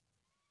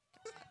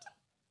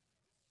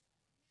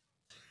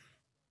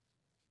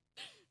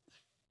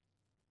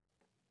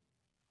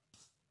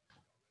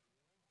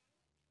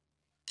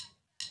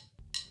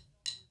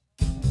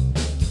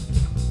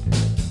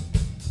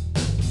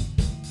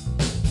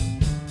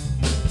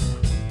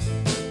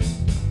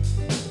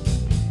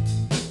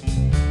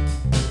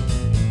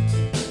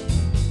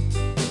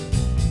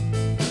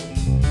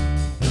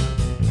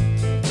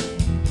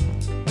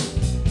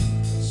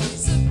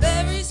 She's a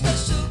very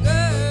special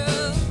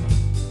girl.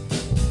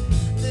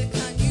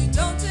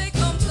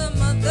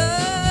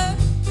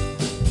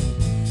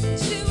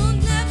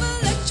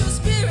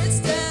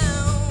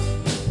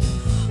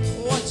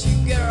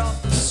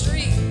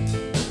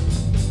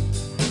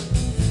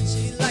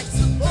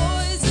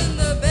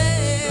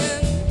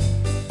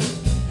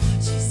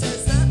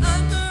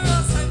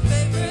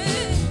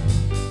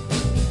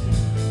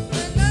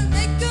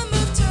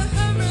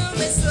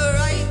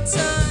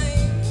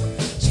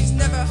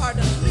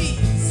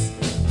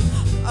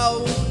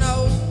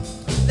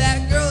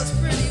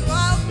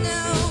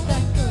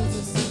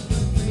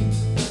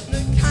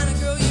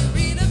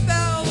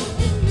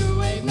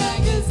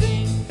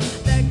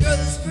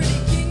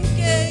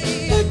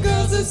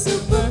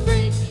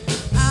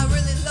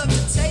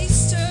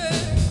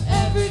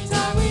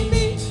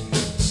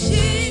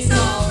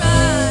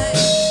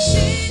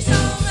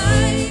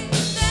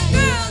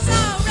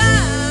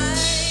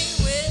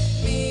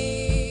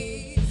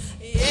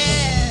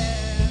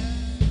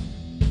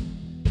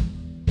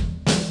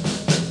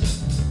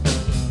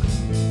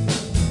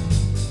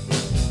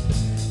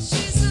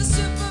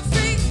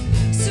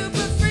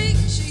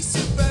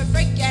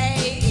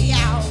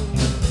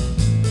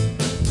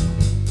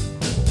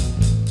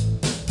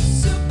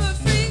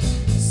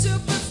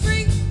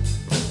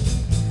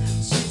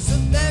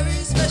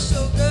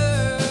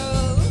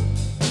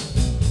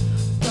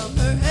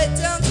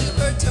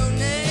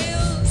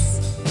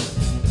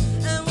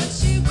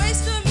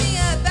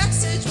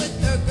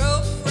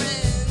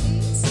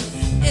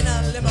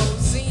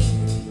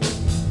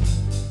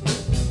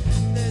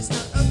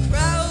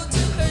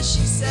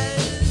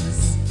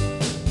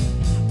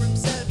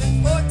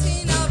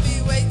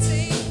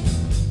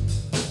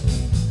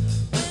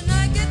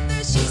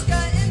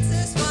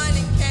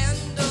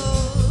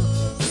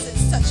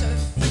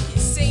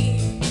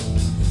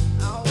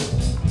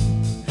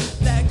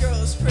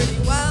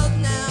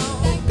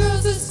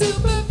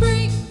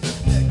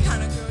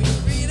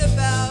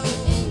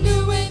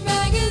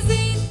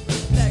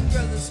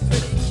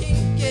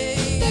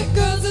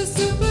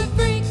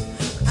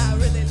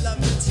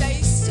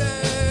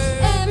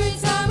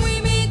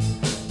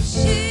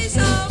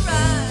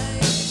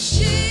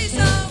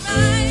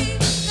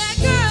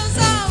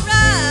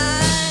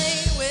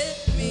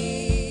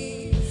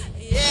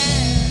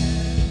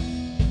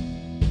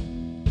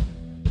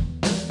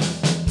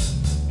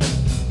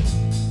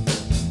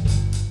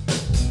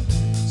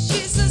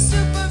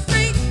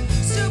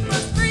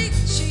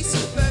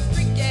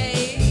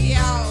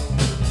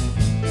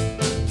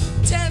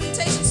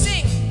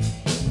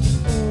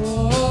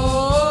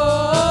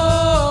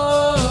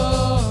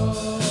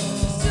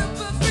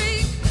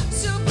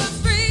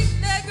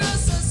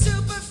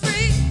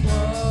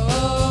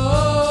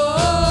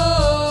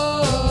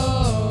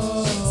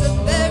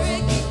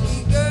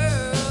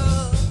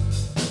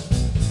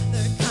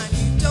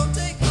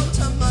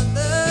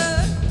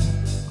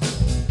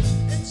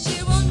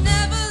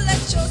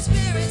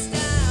 spirits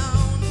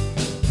down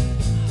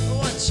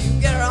once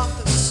you get her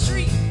off the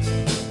street.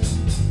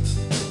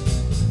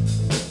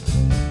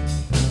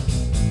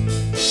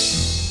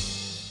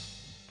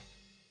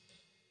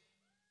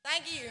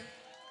 Thank you.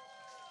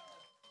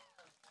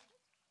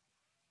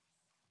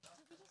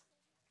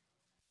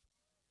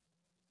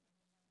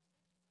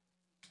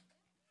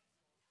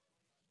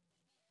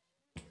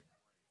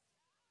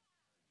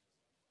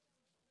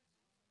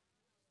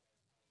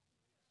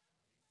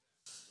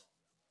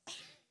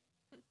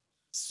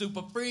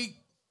 Super freak.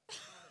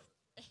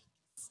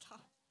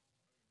 Stop.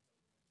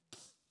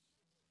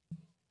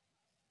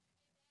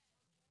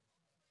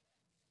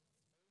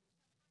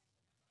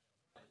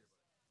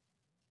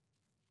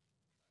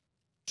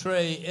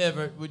 Trey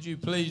Everett, would you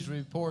please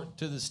report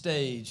to the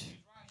stage?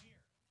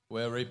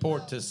 Well,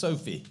 report to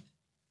Sophie.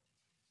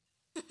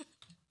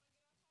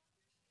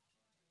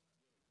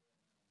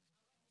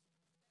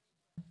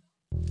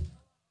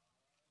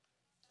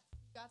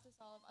 Got this,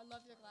 Olive. I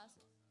love your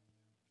glasses.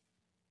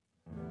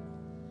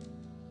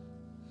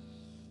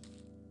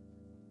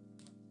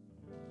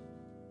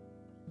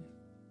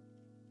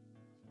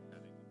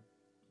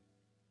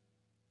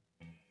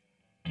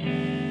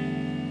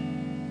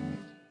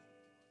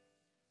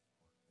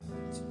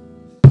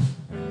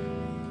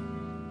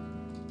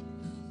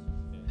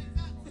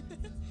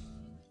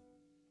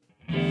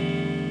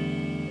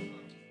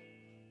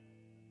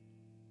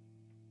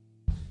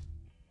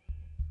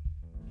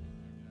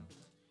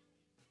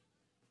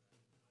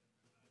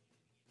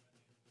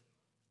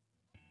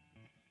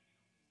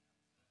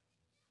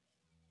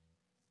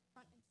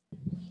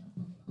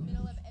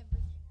 Middle of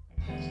everything.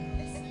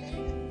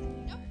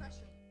 No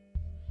pressure.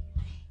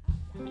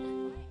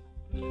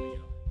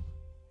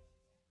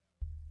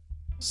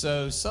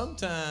 So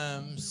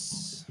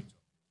sometimes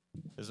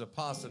there's a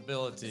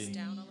possibility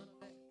Down a little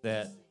bit.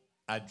 that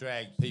I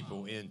drag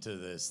people into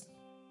this.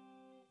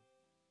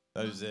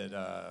 Those that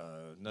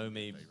know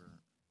me,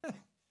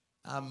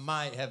 I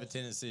might have a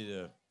tendency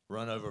to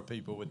run over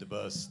people with the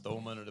bus, throw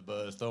them under the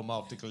bus, throw them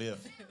off the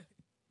cliff.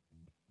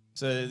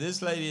 So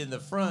this lady in the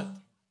front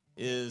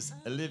is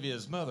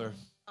Olivia's mother.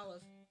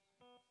 Olive.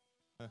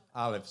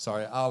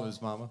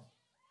 Olive's mama.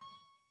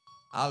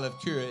 Olive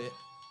Curry.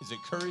 Is it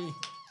Curry?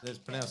 Did I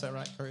pronounce that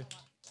right, Curry?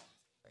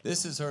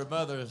 This is her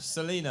mother,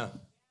 Selena.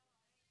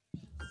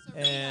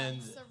 And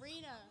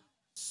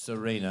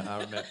Serena,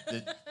 I remember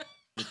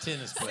the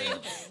tennis player.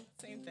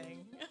 Same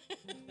thing.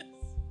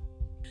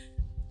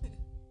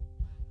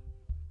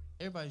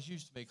 Everybody's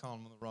used to me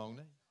calling them the wrong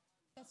name.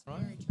 That's Right.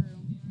 very true.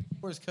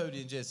 Where's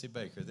Cody and Jesse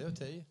Baker? They'll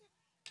tell you.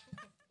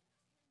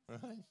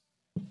 Right?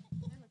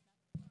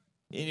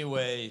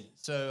 Anyway,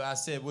 so I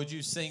said, would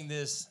you sing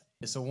this?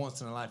 It's a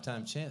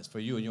once-in-a-lifetime chance for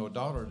you and your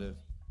daughter to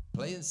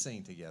play and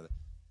sing together.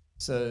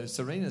 So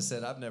Serena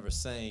said, I've never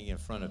sang in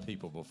front of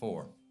people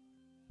before.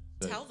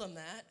 So Tell them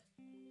that.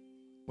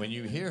 when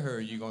you hear her,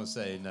 you're going to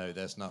say, no,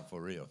 that's not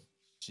for real.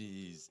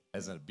 She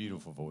has a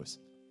beautiful voice.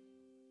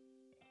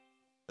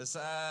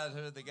 Beside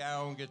her, the guy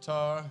on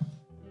guitar,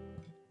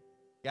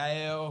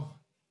 Gael,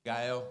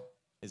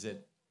 is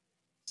it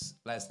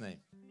last name?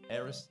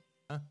 Aris?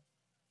 Huh?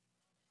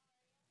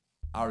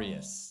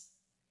 Arias.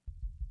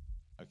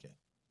 Okay.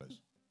 Close.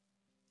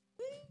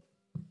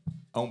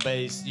 On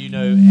bass, you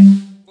know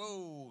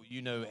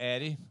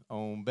Addie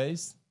on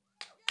bass.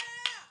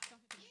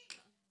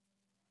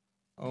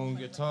 On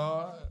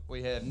guitar,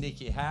 we have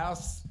Nikki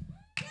House.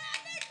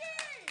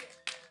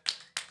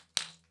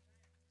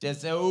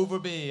 Jesse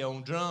Overby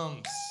on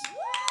drums.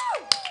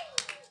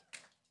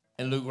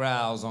 And Luke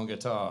Riles on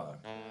guitar.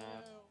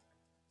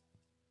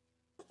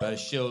 Gotta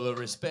show a little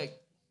respect.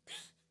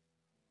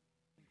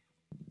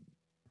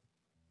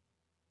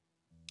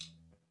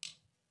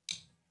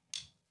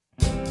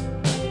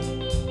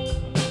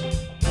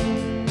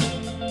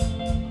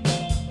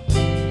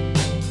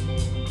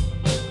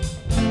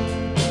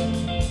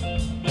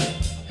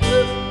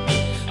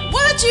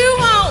 What you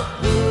want?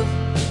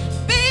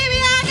 Baby,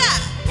 I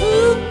got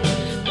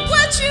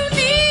what you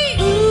need.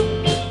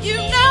 You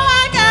know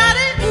I got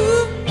it.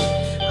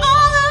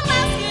 All I'm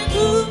asking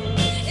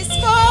is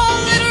for a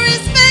little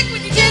respect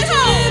when you get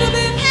home.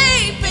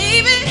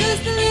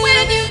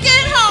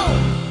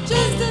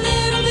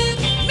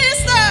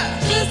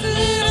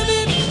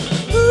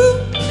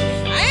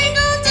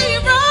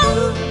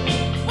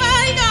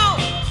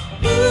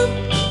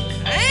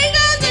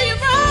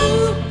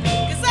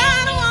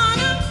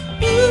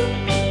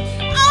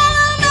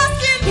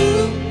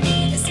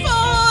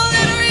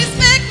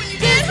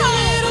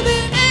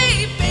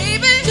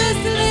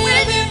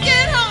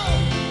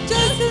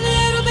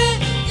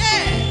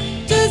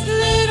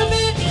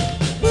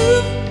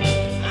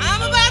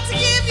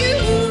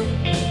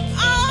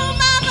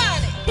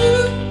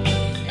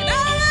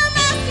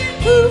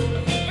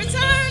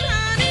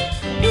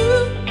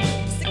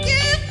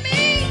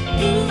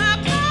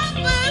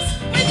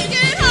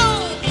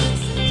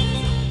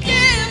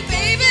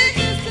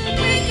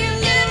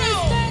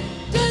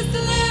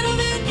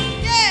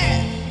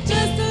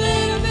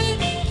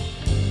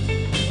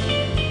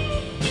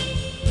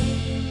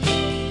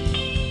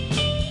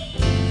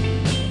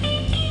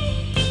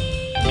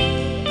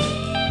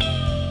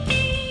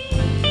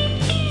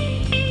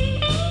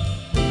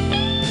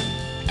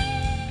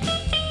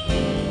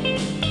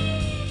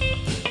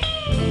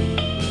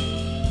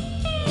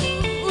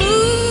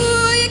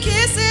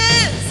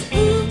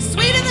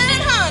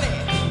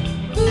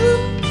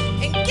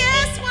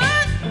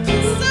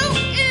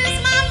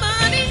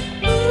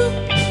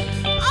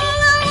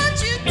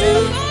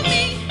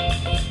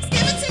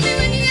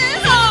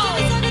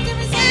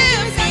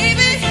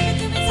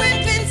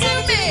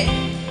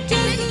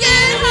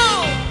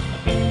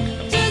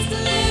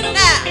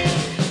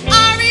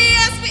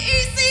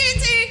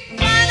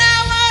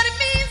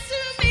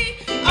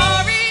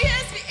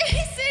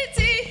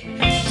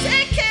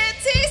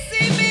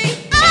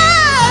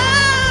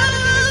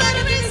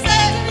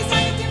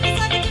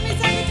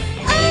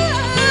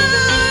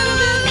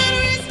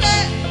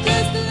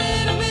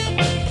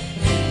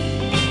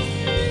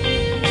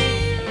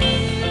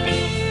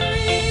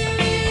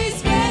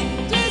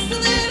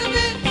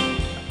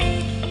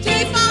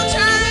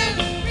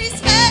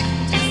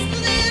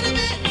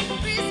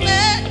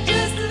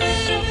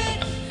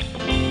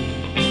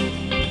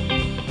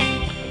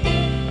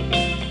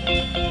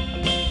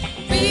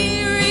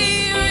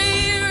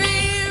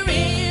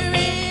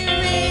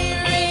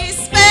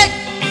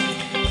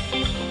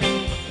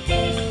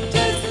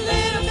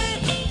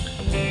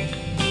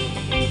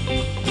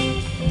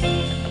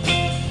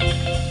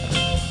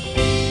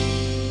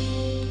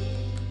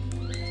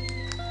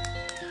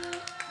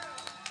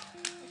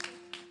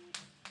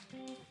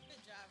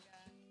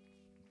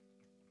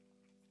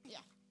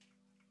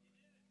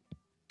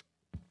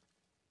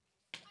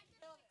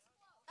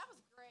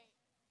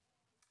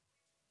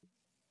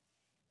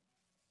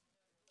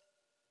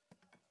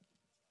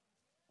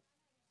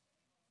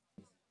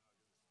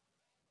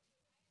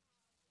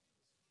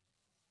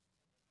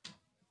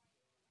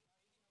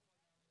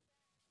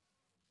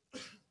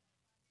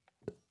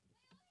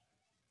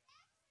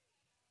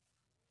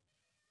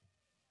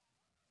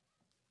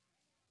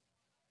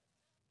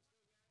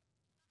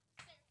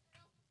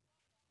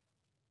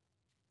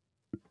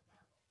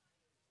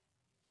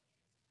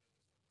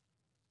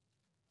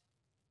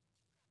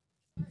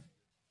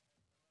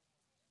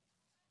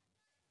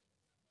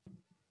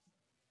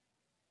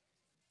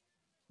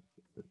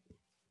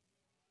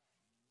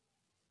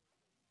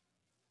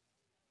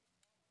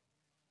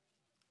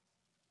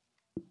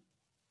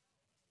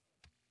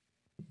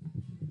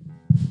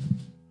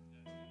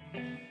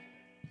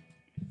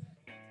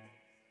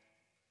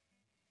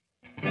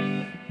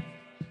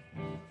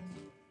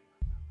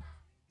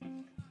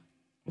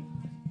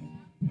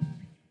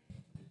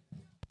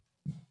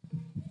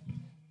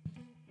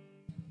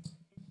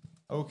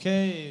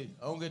 Okay,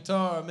 on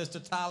guitar,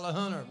 Mr. Tyler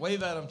Hunter.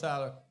 Wave at him,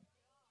 Tyler.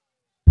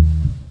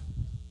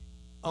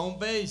 On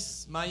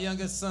bass, my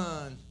youngest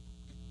son,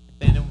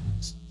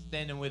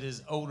 standing with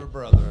his older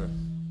brother,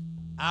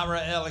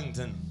 Ira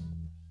Ellington.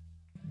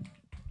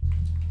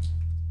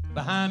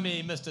 Behind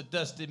me, Mr.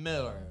 Dusty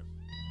Miller.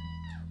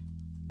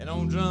 And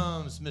on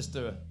drums,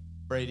 Mr.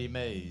 Brady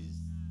Mays.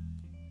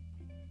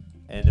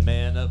 And the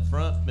man up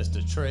front,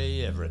 Mr.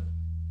 Trey Everett.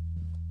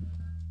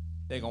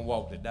 They're gonna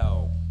walk the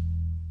dog.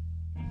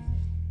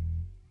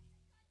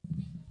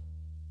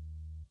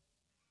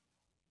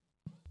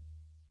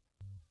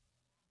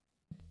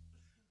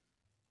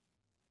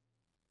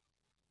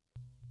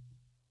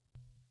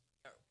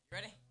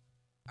 Ready?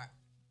 All right.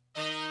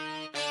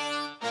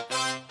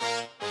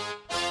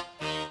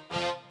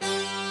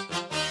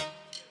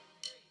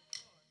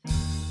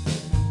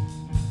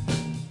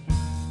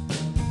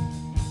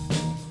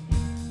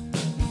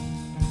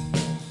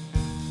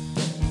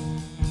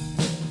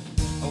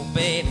 Oh,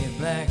 baby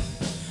black,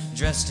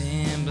 dressed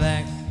in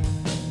black,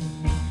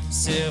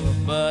 silver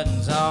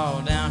buttons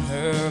all down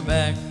her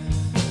back,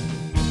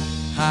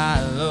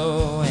 high,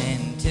 low,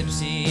 and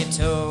tipsy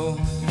toe.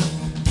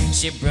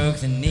 She broke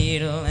the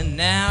needle and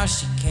now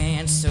she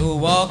can't, so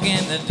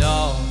walking the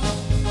dog.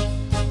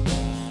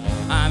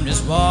 I'm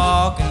just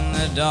walking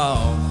the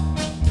dog.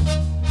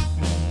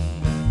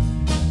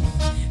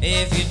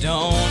 If you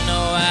don't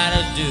know how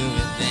to do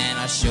it, then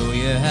I'll show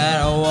you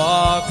how to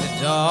walk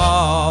the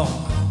dog.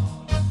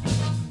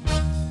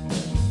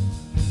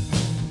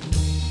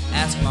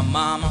 Ask my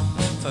mama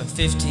for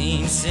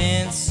 15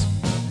 cents.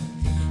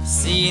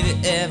 See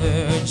if they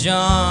ever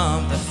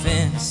jump the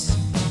fence.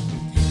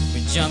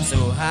 Jump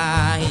so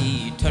high,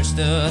 he touched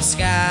the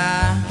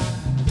sky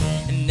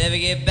and never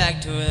get back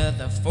to it.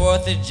 The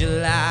 4th of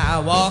July,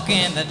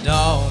 walking the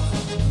dog.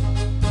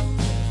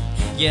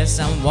 Yes,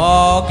 I'm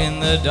walking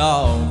the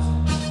dog.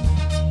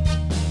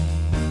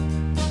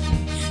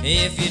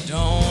 If you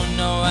don't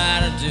know how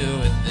to do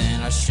it,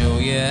 then I'll show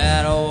you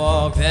how to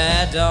walk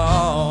that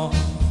dog.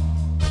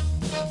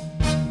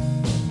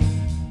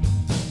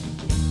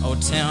 Oh,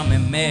 tell me,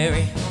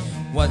 Mary,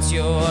 what's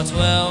your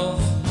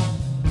 12?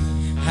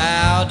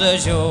 How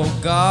does your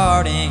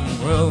garden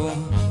grow?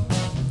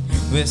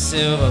 With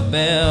silver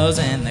bells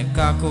and the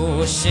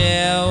cockle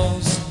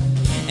shells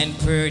and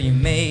pretty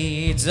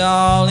maids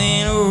all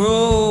in a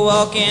row,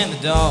 walking the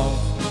dog.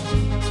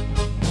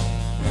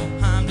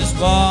 I'm just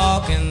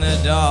walking the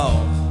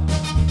dog.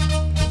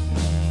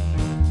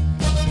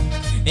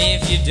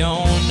 If you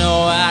don't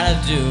know how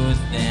to do it,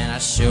 then I'll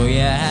show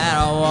you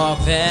how to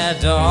walk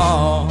that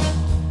dog.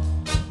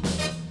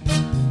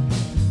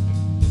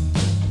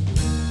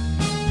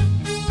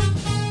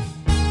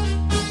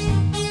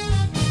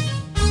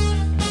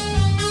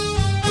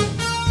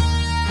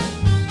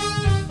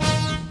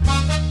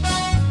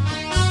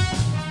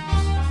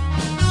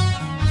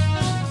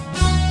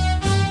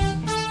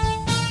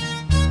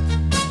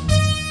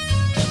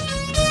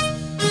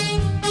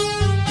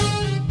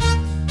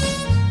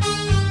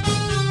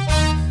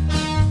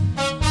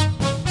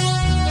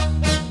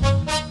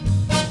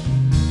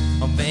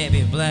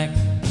 Black,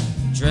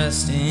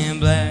 dressed in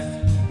black,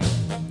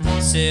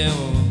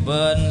 silver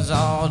buttons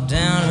all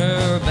down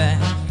her back,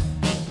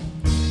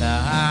 the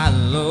high,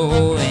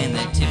 low, and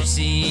the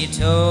tipsy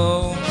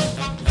toe.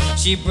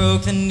 She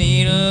broke the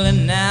needle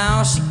and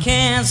now she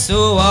can't,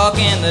 so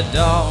walking the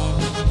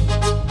dog.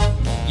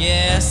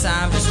 Yes,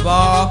 I'm just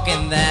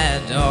walking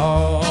that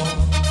dog.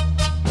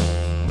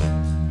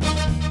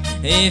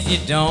 If you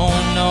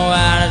don't know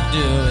how to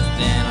do it,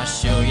 then I'll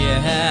show you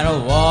how to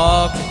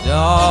walk the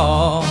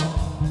dog.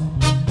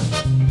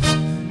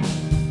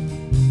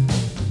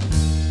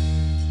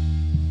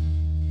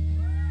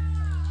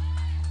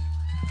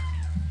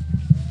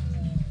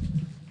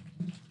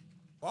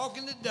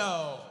 Walking the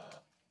dog.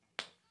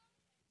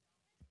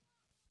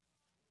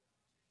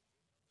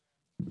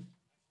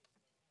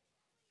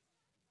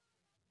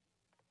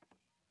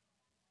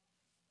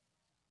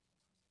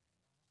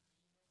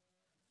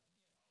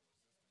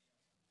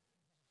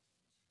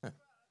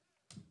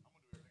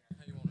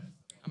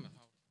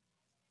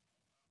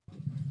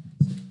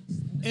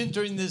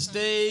 Entering the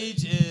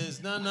stage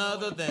is none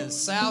other than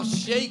South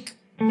Shake.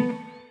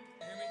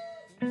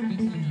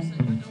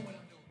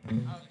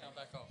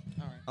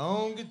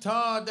 On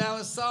guitar,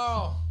 Dallas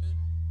Saul.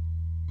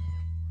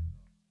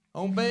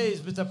 On bass,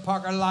 Mr.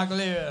 Parker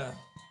Locklear.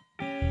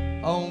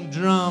 On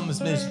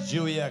drums, Miss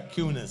Julia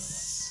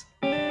Kunis.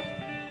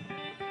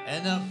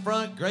 And up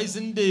front,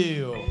 Grayson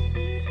Deal.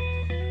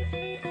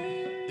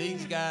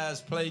 These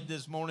guys played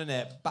this morning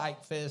at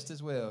Bike Fest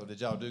as well.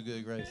 Did y'all do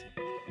good, Grayson?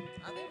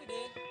 I think we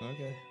did.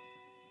 Okay.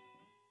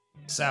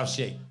 South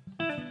Shake.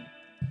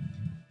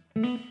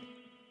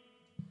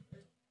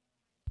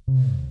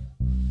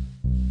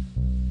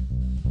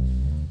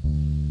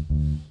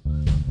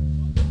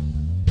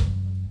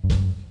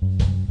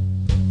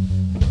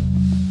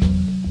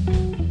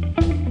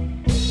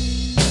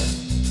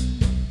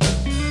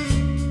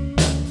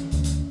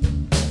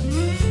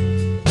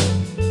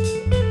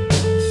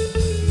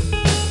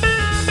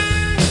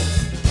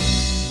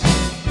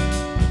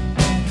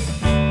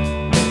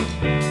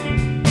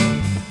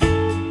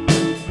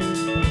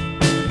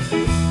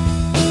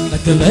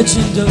 The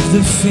legend of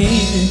the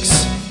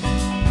phoenix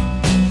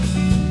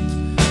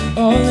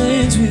all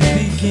ends with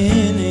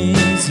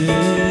beginnings.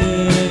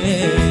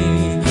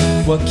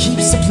 Yeah. What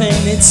keeps the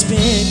planet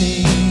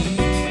spinning?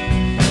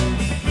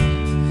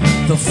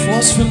 The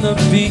force from the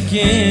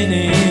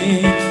beginning.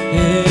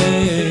 Yeah.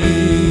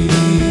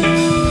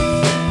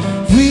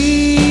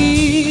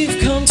 We've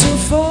come too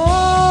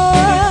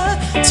far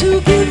to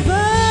give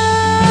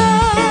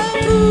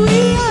up who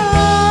we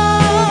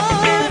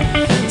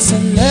are. So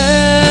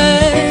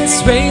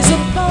let's raise a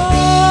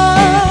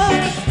bar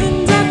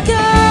and our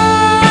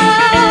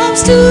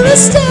guns to the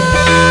stars.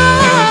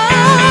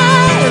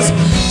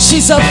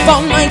 She's up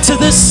all night to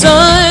the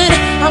sun.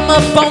 I'm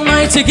up all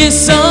night to get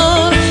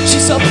some.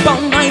 She's up all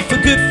night for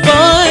good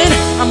fun.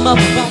 I'm up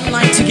all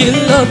night to get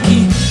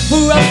lucky.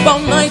 We're up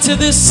all night to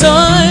the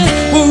sun.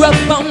 We're up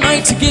all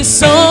night to get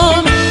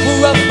some.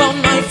 We're up all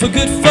night for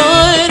good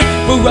fun.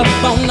 We're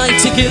up all night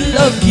to get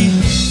lucky.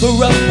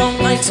 We're up all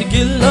night to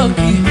get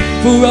lucky.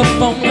 We're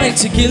up all night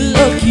to get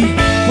lucky.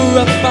 We're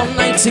up all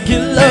night to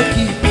get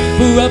lucky.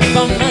 We're up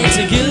all night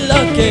to get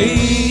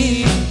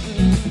lucky.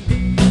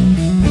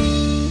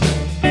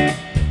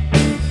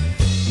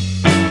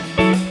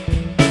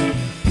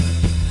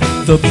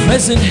 The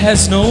present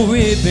has no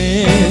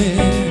ribbon.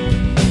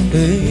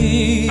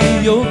 Hey,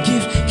 your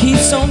gift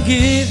keeps on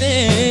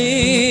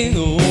giving.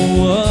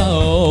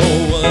 Oh,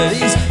 what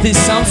is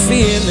this I'm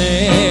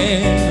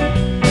feeling?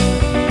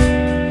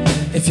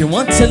 If you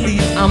want to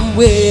leave, I'm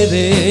with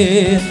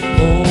it.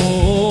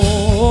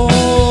 Oh,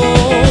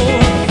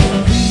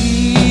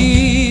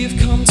 we've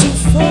come too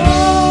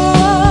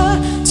far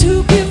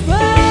to give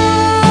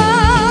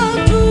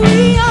up who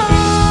we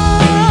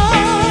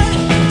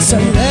are. So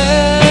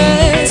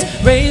let's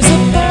raise a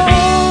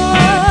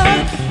bar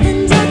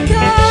and our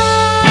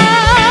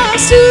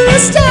guns to the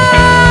stars.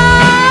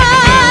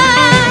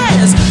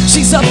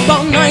 She's up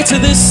all night to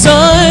the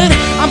sun.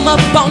 I'm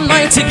up all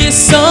night to get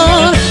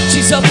some.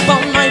 She's up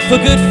all night for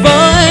good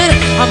fun.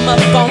 I'm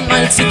up all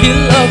night to get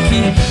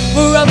lucky.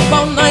 We're up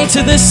all night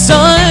to the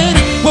sun.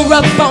 We're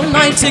up all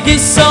night to get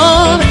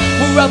some.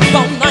 We're up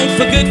all night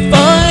for good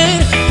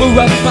fun. We're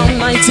up all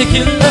night to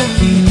get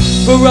lucky.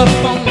 We're up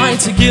all night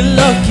to get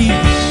lucky.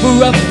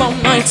 We're up all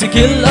night to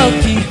get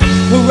lucky.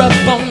 We're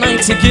up all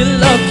night to get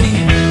lucky.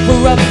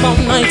 We're up all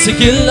night to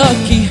get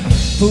lucky.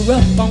 We're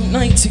up all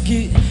night to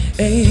get.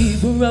 Hey,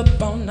 we're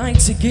up all night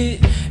to get.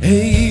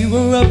 Hey,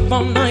 we're up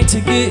all night to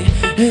get.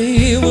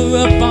 Hey, we're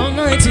up all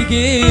night to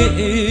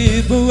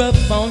get. We're up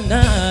all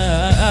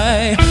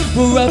night.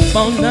 We're up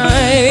all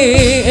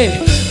night.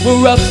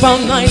 We're up all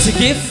night to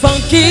get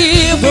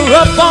funky. We're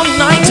up all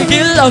night to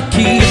get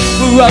lucky.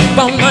 We're up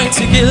all night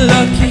to get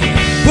lucky.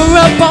 We're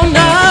up all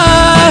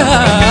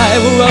night.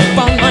 We're up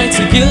all night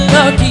to get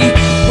lucky.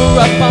 We're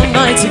up all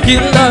night to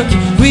get lucky.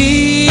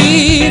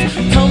 We've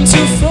come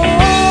too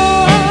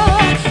far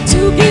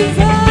to give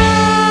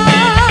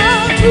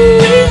up who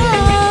we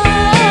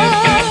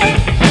are.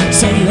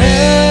 So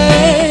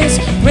let's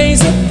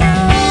raise a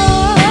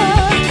bar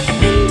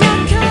and our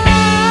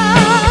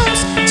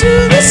cups to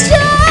the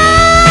stars.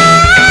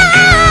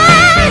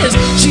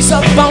 She's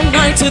up all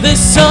night to the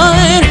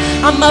sun.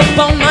 I'm up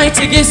all night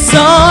to get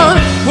some.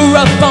 We're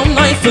up all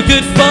night for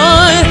good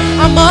fun.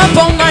 I'm up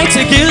all night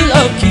to get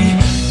lucky.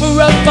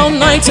 We're up all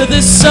night to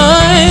the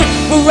sun.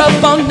 We're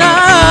up all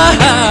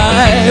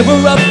night.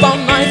 We're up all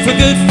night for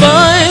good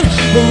fun.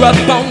 We're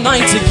up all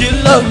night to get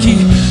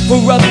lucky.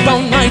 We're up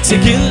all night to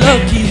get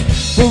lucky.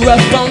 We're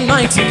up all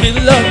night to get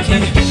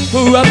lucky.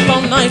 We're up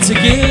all night to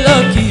get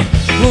lucky.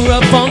 We're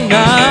up all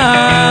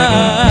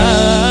night.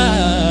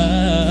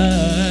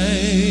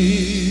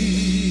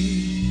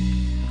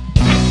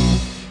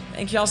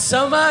 Thank y'all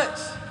so much.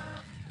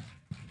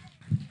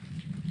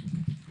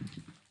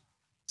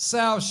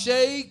 South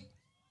Shake.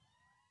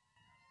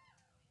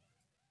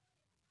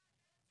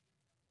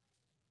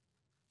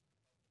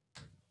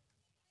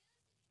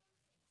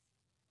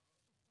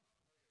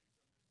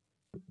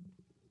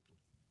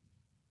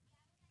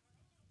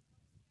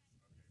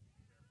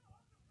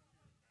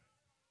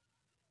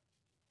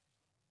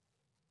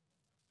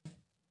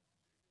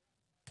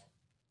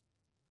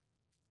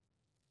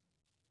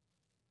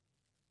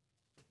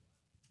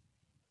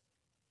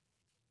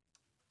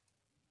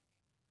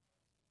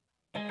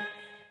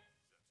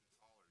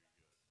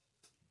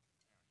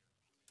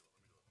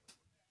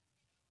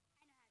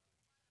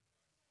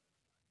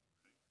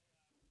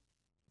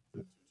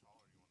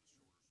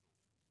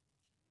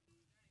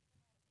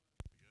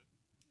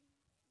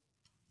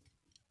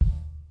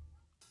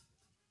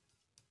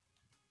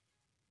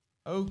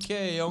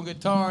 Okay, on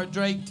guitar,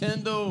 Drake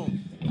Tyndall.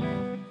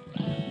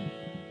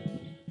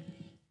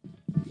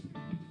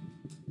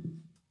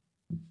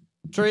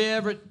 Trey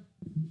Everett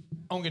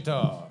on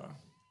guitar.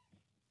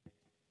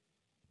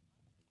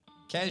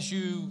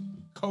 Cashew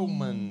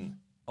Coleman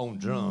on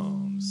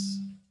drums.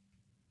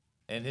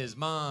 And his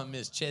mom,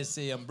 Miss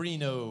Chessie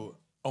Umbrino,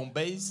 on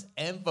bass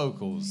and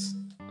vocals.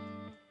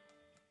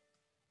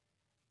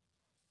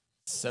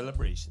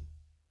 Celebration.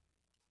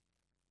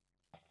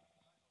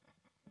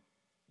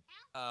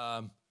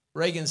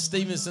 Reagan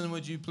Stevenson,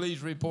 would you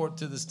please report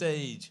to the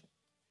stage?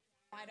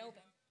 Wide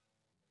open.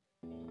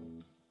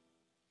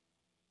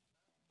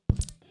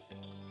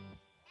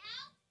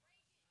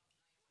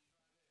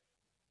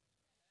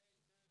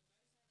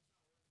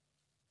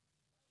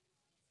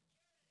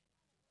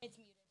 It's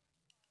muted.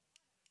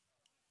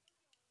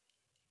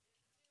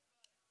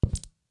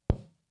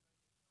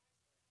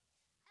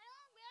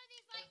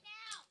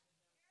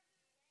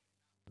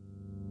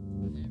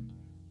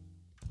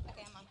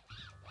 Okay, I'm on.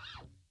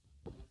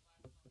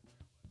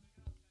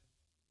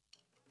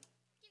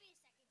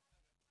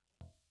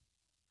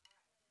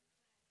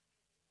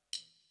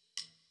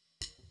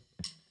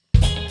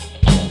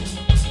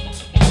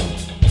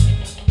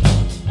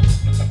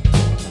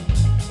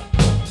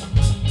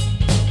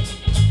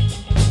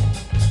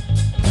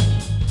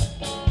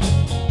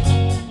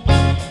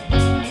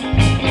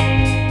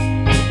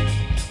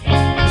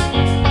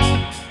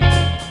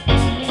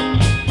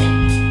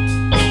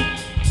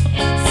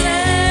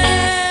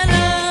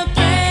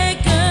 Celebrate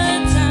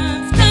good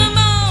times, come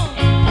on.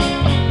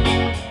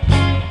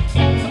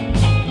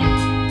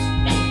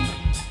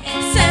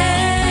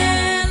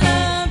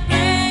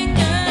 Celebrate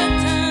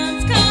good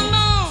times, come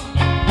on.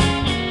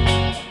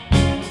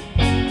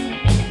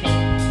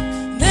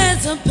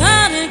 There's a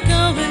party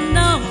going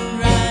on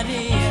right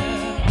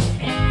here,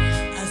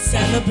 a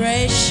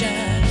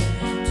celebration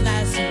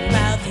lasts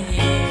throughout the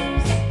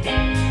years.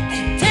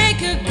 And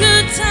take a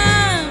good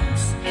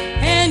times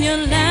and your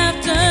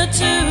laughter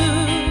too.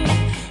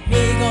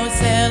 We gon'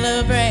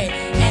 celebrate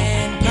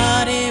and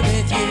party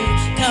with you.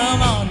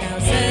 Come on now,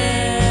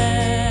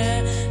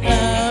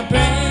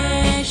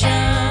 celebration.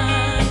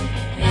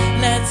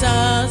 Let's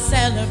all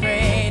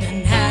celebrate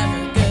and have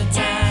a good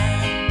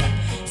time.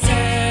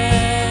 Celebration.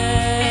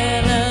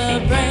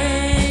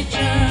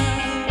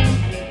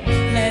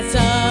 Let's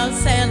all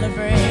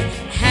celebrate,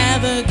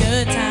 have a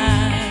good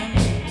time.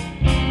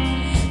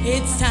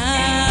 It's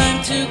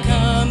time to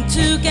come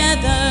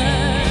together.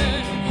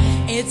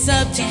 It's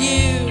up to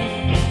you.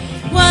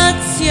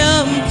 What's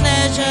your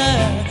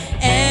pleasure?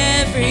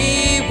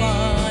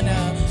 Everyone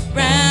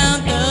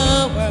around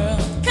the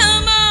world,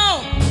 come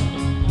on.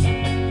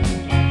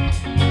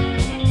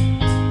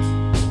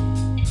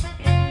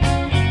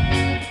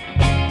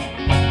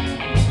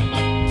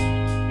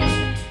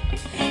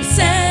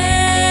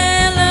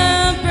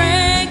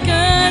 Celebrate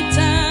good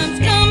times,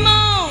 come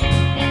on.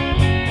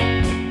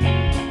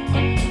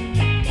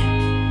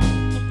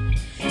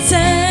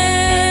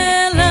 Celebrate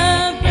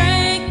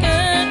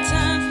good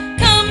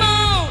times, come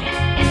on.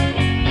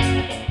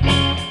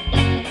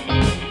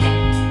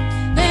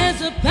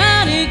 There's a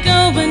party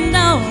going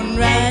on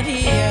right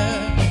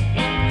here,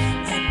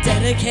 a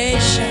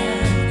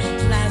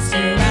dedication lasts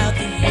throughout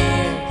the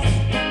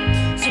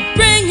years. So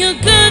bring your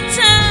good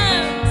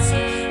times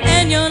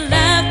and your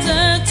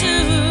laughter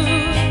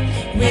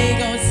too. We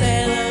gon'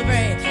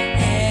 celebrate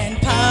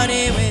and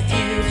party with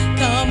you.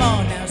 Come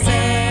on now,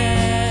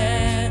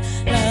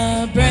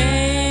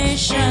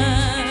 celebration.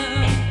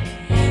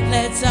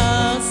 Let's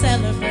all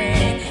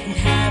celebrate and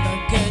have a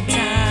good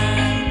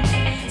time.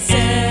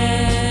 Celebration.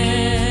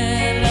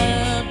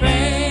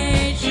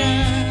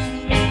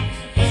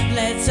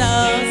 Let's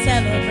all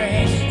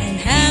celebrate and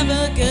have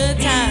a good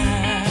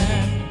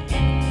time.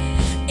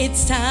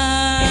 It's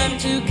time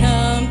to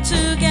come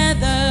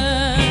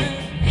together.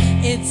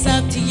 It's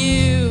up to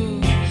you.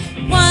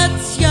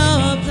 What's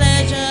your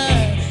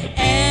pleasure?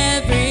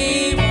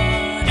 Everyone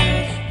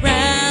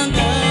around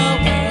the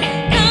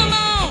world, come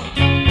on.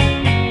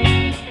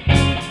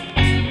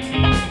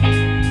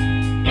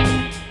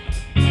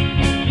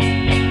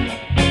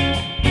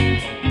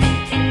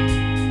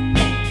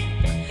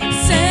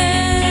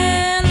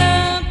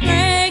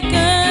 Celebrate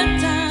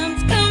good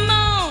times, come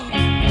on.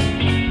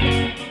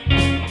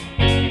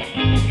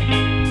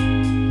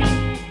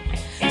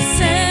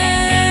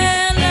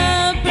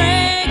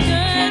 Celebrate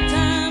good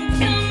times,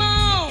 come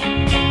on.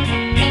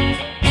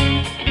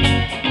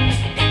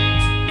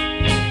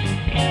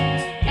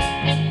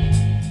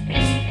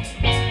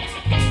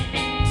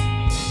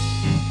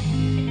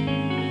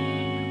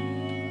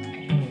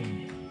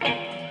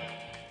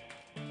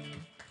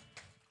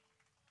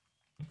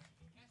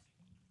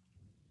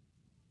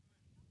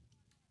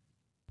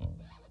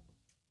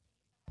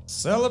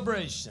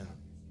 Celebration.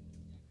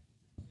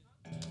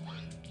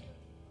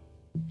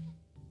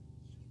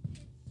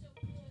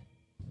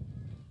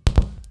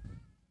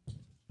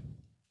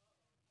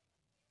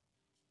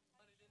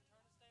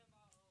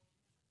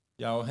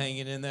 Y'all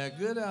hanging in there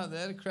good out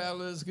there. The crowd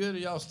looks good. Are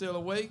y'all still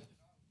awake?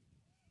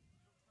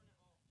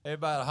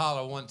 Everybody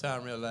holler one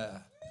time real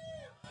loud.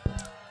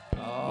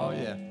 Oh,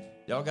 yeah.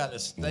 Y'all got to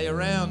stay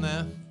around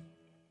now.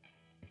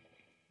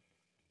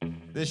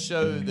 This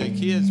show, the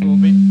kids will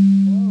be...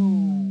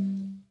 Whoa.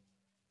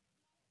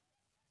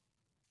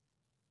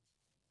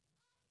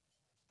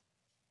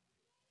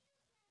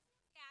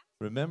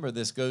 Remember,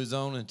 this goes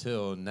on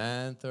until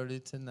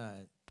 9:30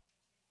 tonight.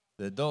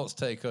 The adults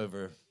take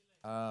over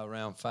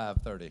around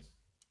 5:30.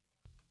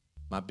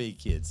 My big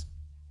kids.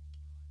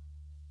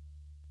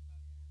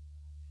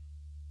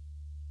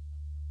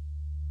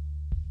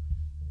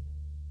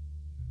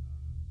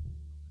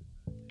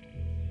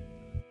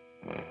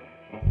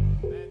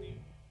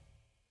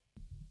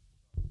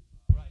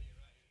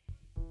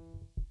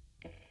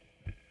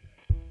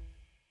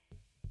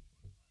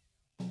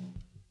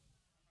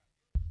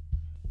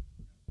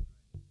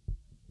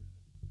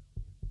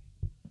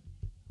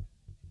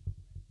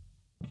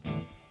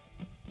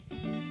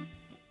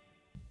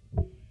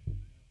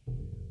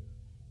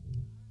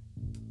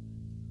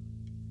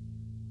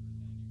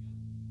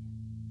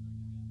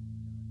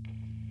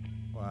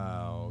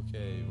 Wow,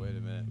 okay, wait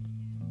a minute.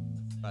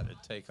 About to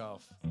take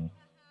off.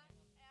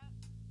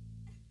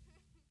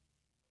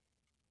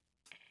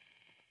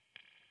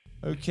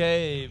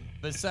 Okay,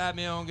 beside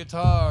me on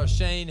guitar,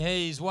 Shane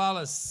Hayes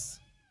Wallace.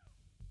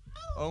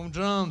 On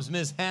drums,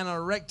 Miss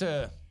Hannah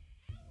Rector.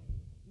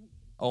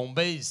 On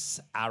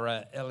bass,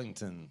 Ira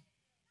Ellington.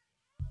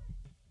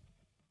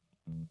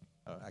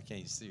 Oh, I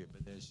can't see her,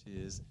 but there she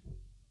is.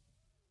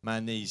 My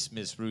niece,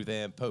 Miss Ruth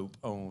Ann Pope,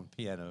 on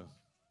piano.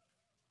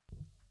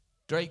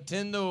 Drake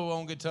Tyndall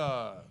on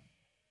guitar.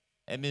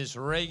 And Miss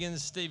Reagan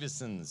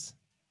Stevenson's.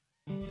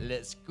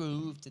 Let's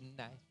groove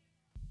tonight.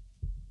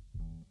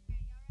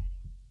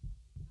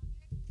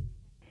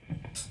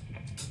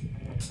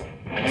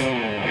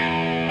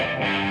 Thank you.